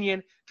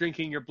Opinion,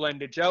 drinking your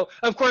blended Joe.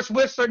 Of course,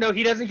 Whistler, no,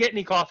 he doesn't get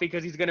any coffee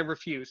because he's going to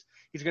refuse.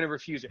 He's going to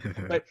refuse it.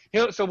 But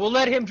so we'll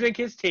let him drink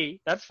his tea.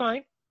 That's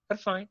fine.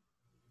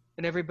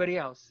 And everybody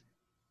else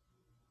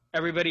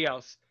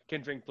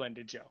can drink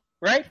blended Joe,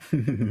 right?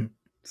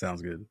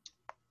 Sounds good.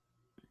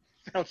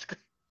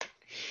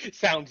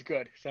 Sounds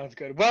good.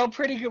 Well,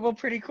 pretty good. Well,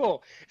 pretty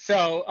cool.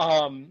 So,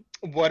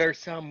 what are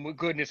some,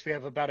 goodness, we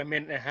have about a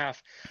minute and a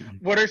half.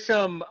 What are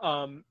some,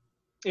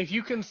 if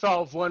you can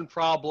solve one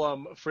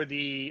problem for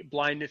the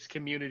blindness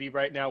community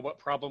right now, what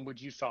problem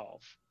would you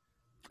solve?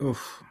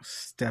 Oof,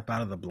 step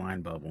out of the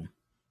blind bubble.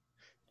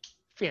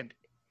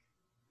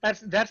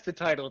 That's the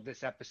title of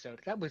this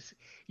episode.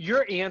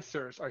 Your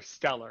answers are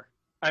stellar.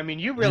 I mean,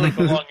 you really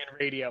belong in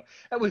radio.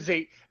 That was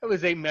a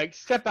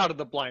step out of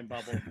the blind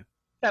bubble.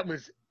 That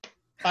was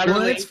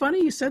Well, it's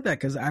funny you said that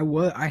because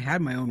I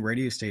had my own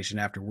radio station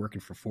after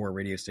working for 4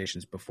 radio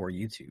stations before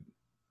YouTube.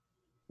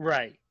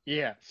 Right.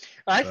 Yeah.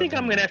 I think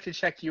I'm going to have to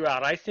check you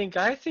out. I think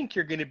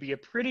you're going to be a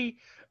pretty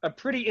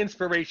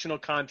inspirational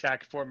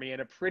contact for me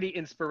and a pretty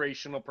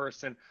inspirational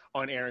person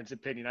on Aaron's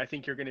Opinion. I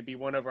think you're going to be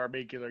one of our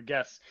regular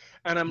guests.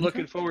 And I'm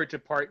looking forward to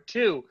part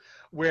 2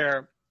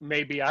 where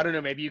maybe, I don't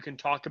know, maybe you can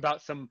talk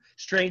about some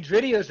strange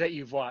videos that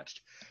you've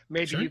watched.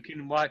 Maybe you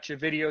can watch a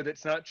video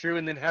that's not true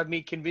and then have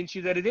me convince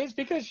you that it is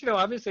because,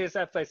 obviously it's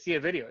after I see a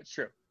video, it's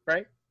true,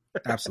 right?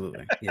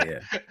 Absolutely. Yeah.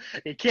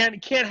 You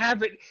can't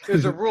have it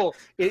as a rule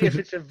if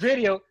it's a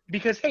video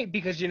because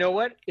you know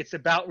what? It's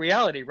about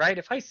reality, right?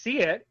 If I see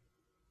it,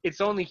 it's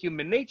only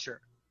human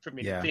nature for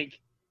me to think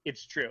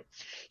it's true.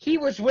 He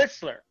was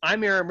Whistler.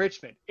 I'm Aaron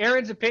Richmond.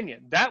 Aaron's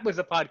Opinion. That was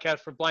a podcast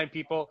for blind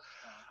people.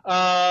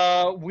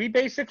 We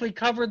basically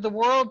covered the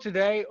world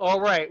today. All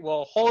right.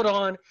 Well, hold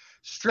on.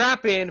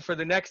 Strap in for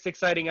the next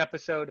exciting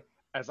episode.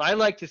 As I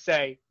like to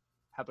say,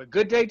 have a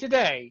good day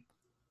today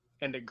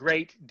and a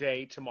great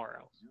day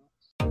tomorrow.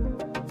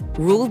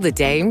 Rule the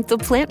day the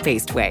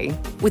plant-based way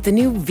with the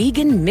new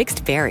vegan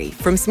mixed berry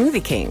from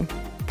Smoothie King.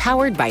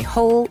 Powered by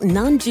whole,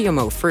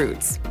 non-GMO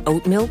fruits,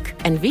 oat milk,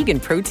 and vegan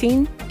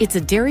protein, it's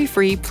a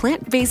dairy-free,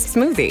 plant-based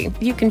smoothie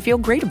you can feel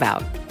great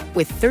about.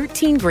 With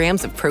 13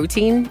 grams of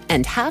protein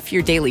and half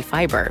your daily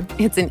fiber,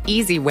 it's an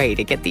easy way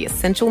to get the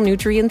essential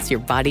nutrients your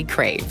body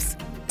craves.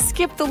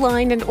 Skip the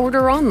line and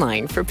order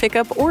online for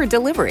pickup or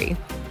delivery.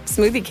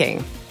 Smoothie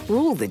King.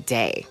 Rule the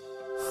day.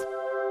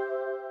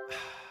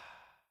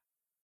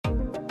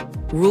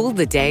 Rule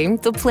the day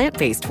the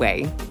plant-based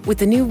way with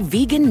the new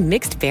vegan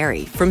mixed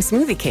berry from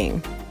Smoothie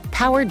King.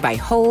 Powered by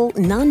whole,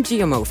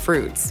 non-GMO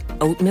fruits,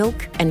 oat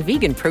milk, and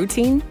vegan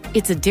protein,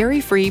 it's a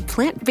dairy-free,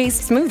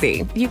 plant-based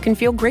smoothie you can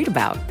feel great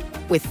about.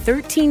 With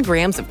 13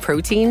 grams of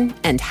protein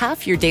and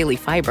half your daily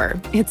fiber,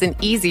 it's an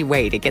easy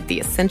way to get the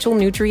essential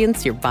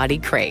nutrients your body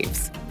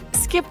craves.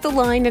 Skip the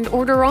line and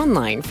order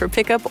online for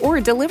pickup or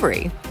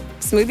delivery.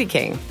 Smoothie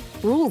King.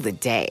 Rule the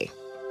day.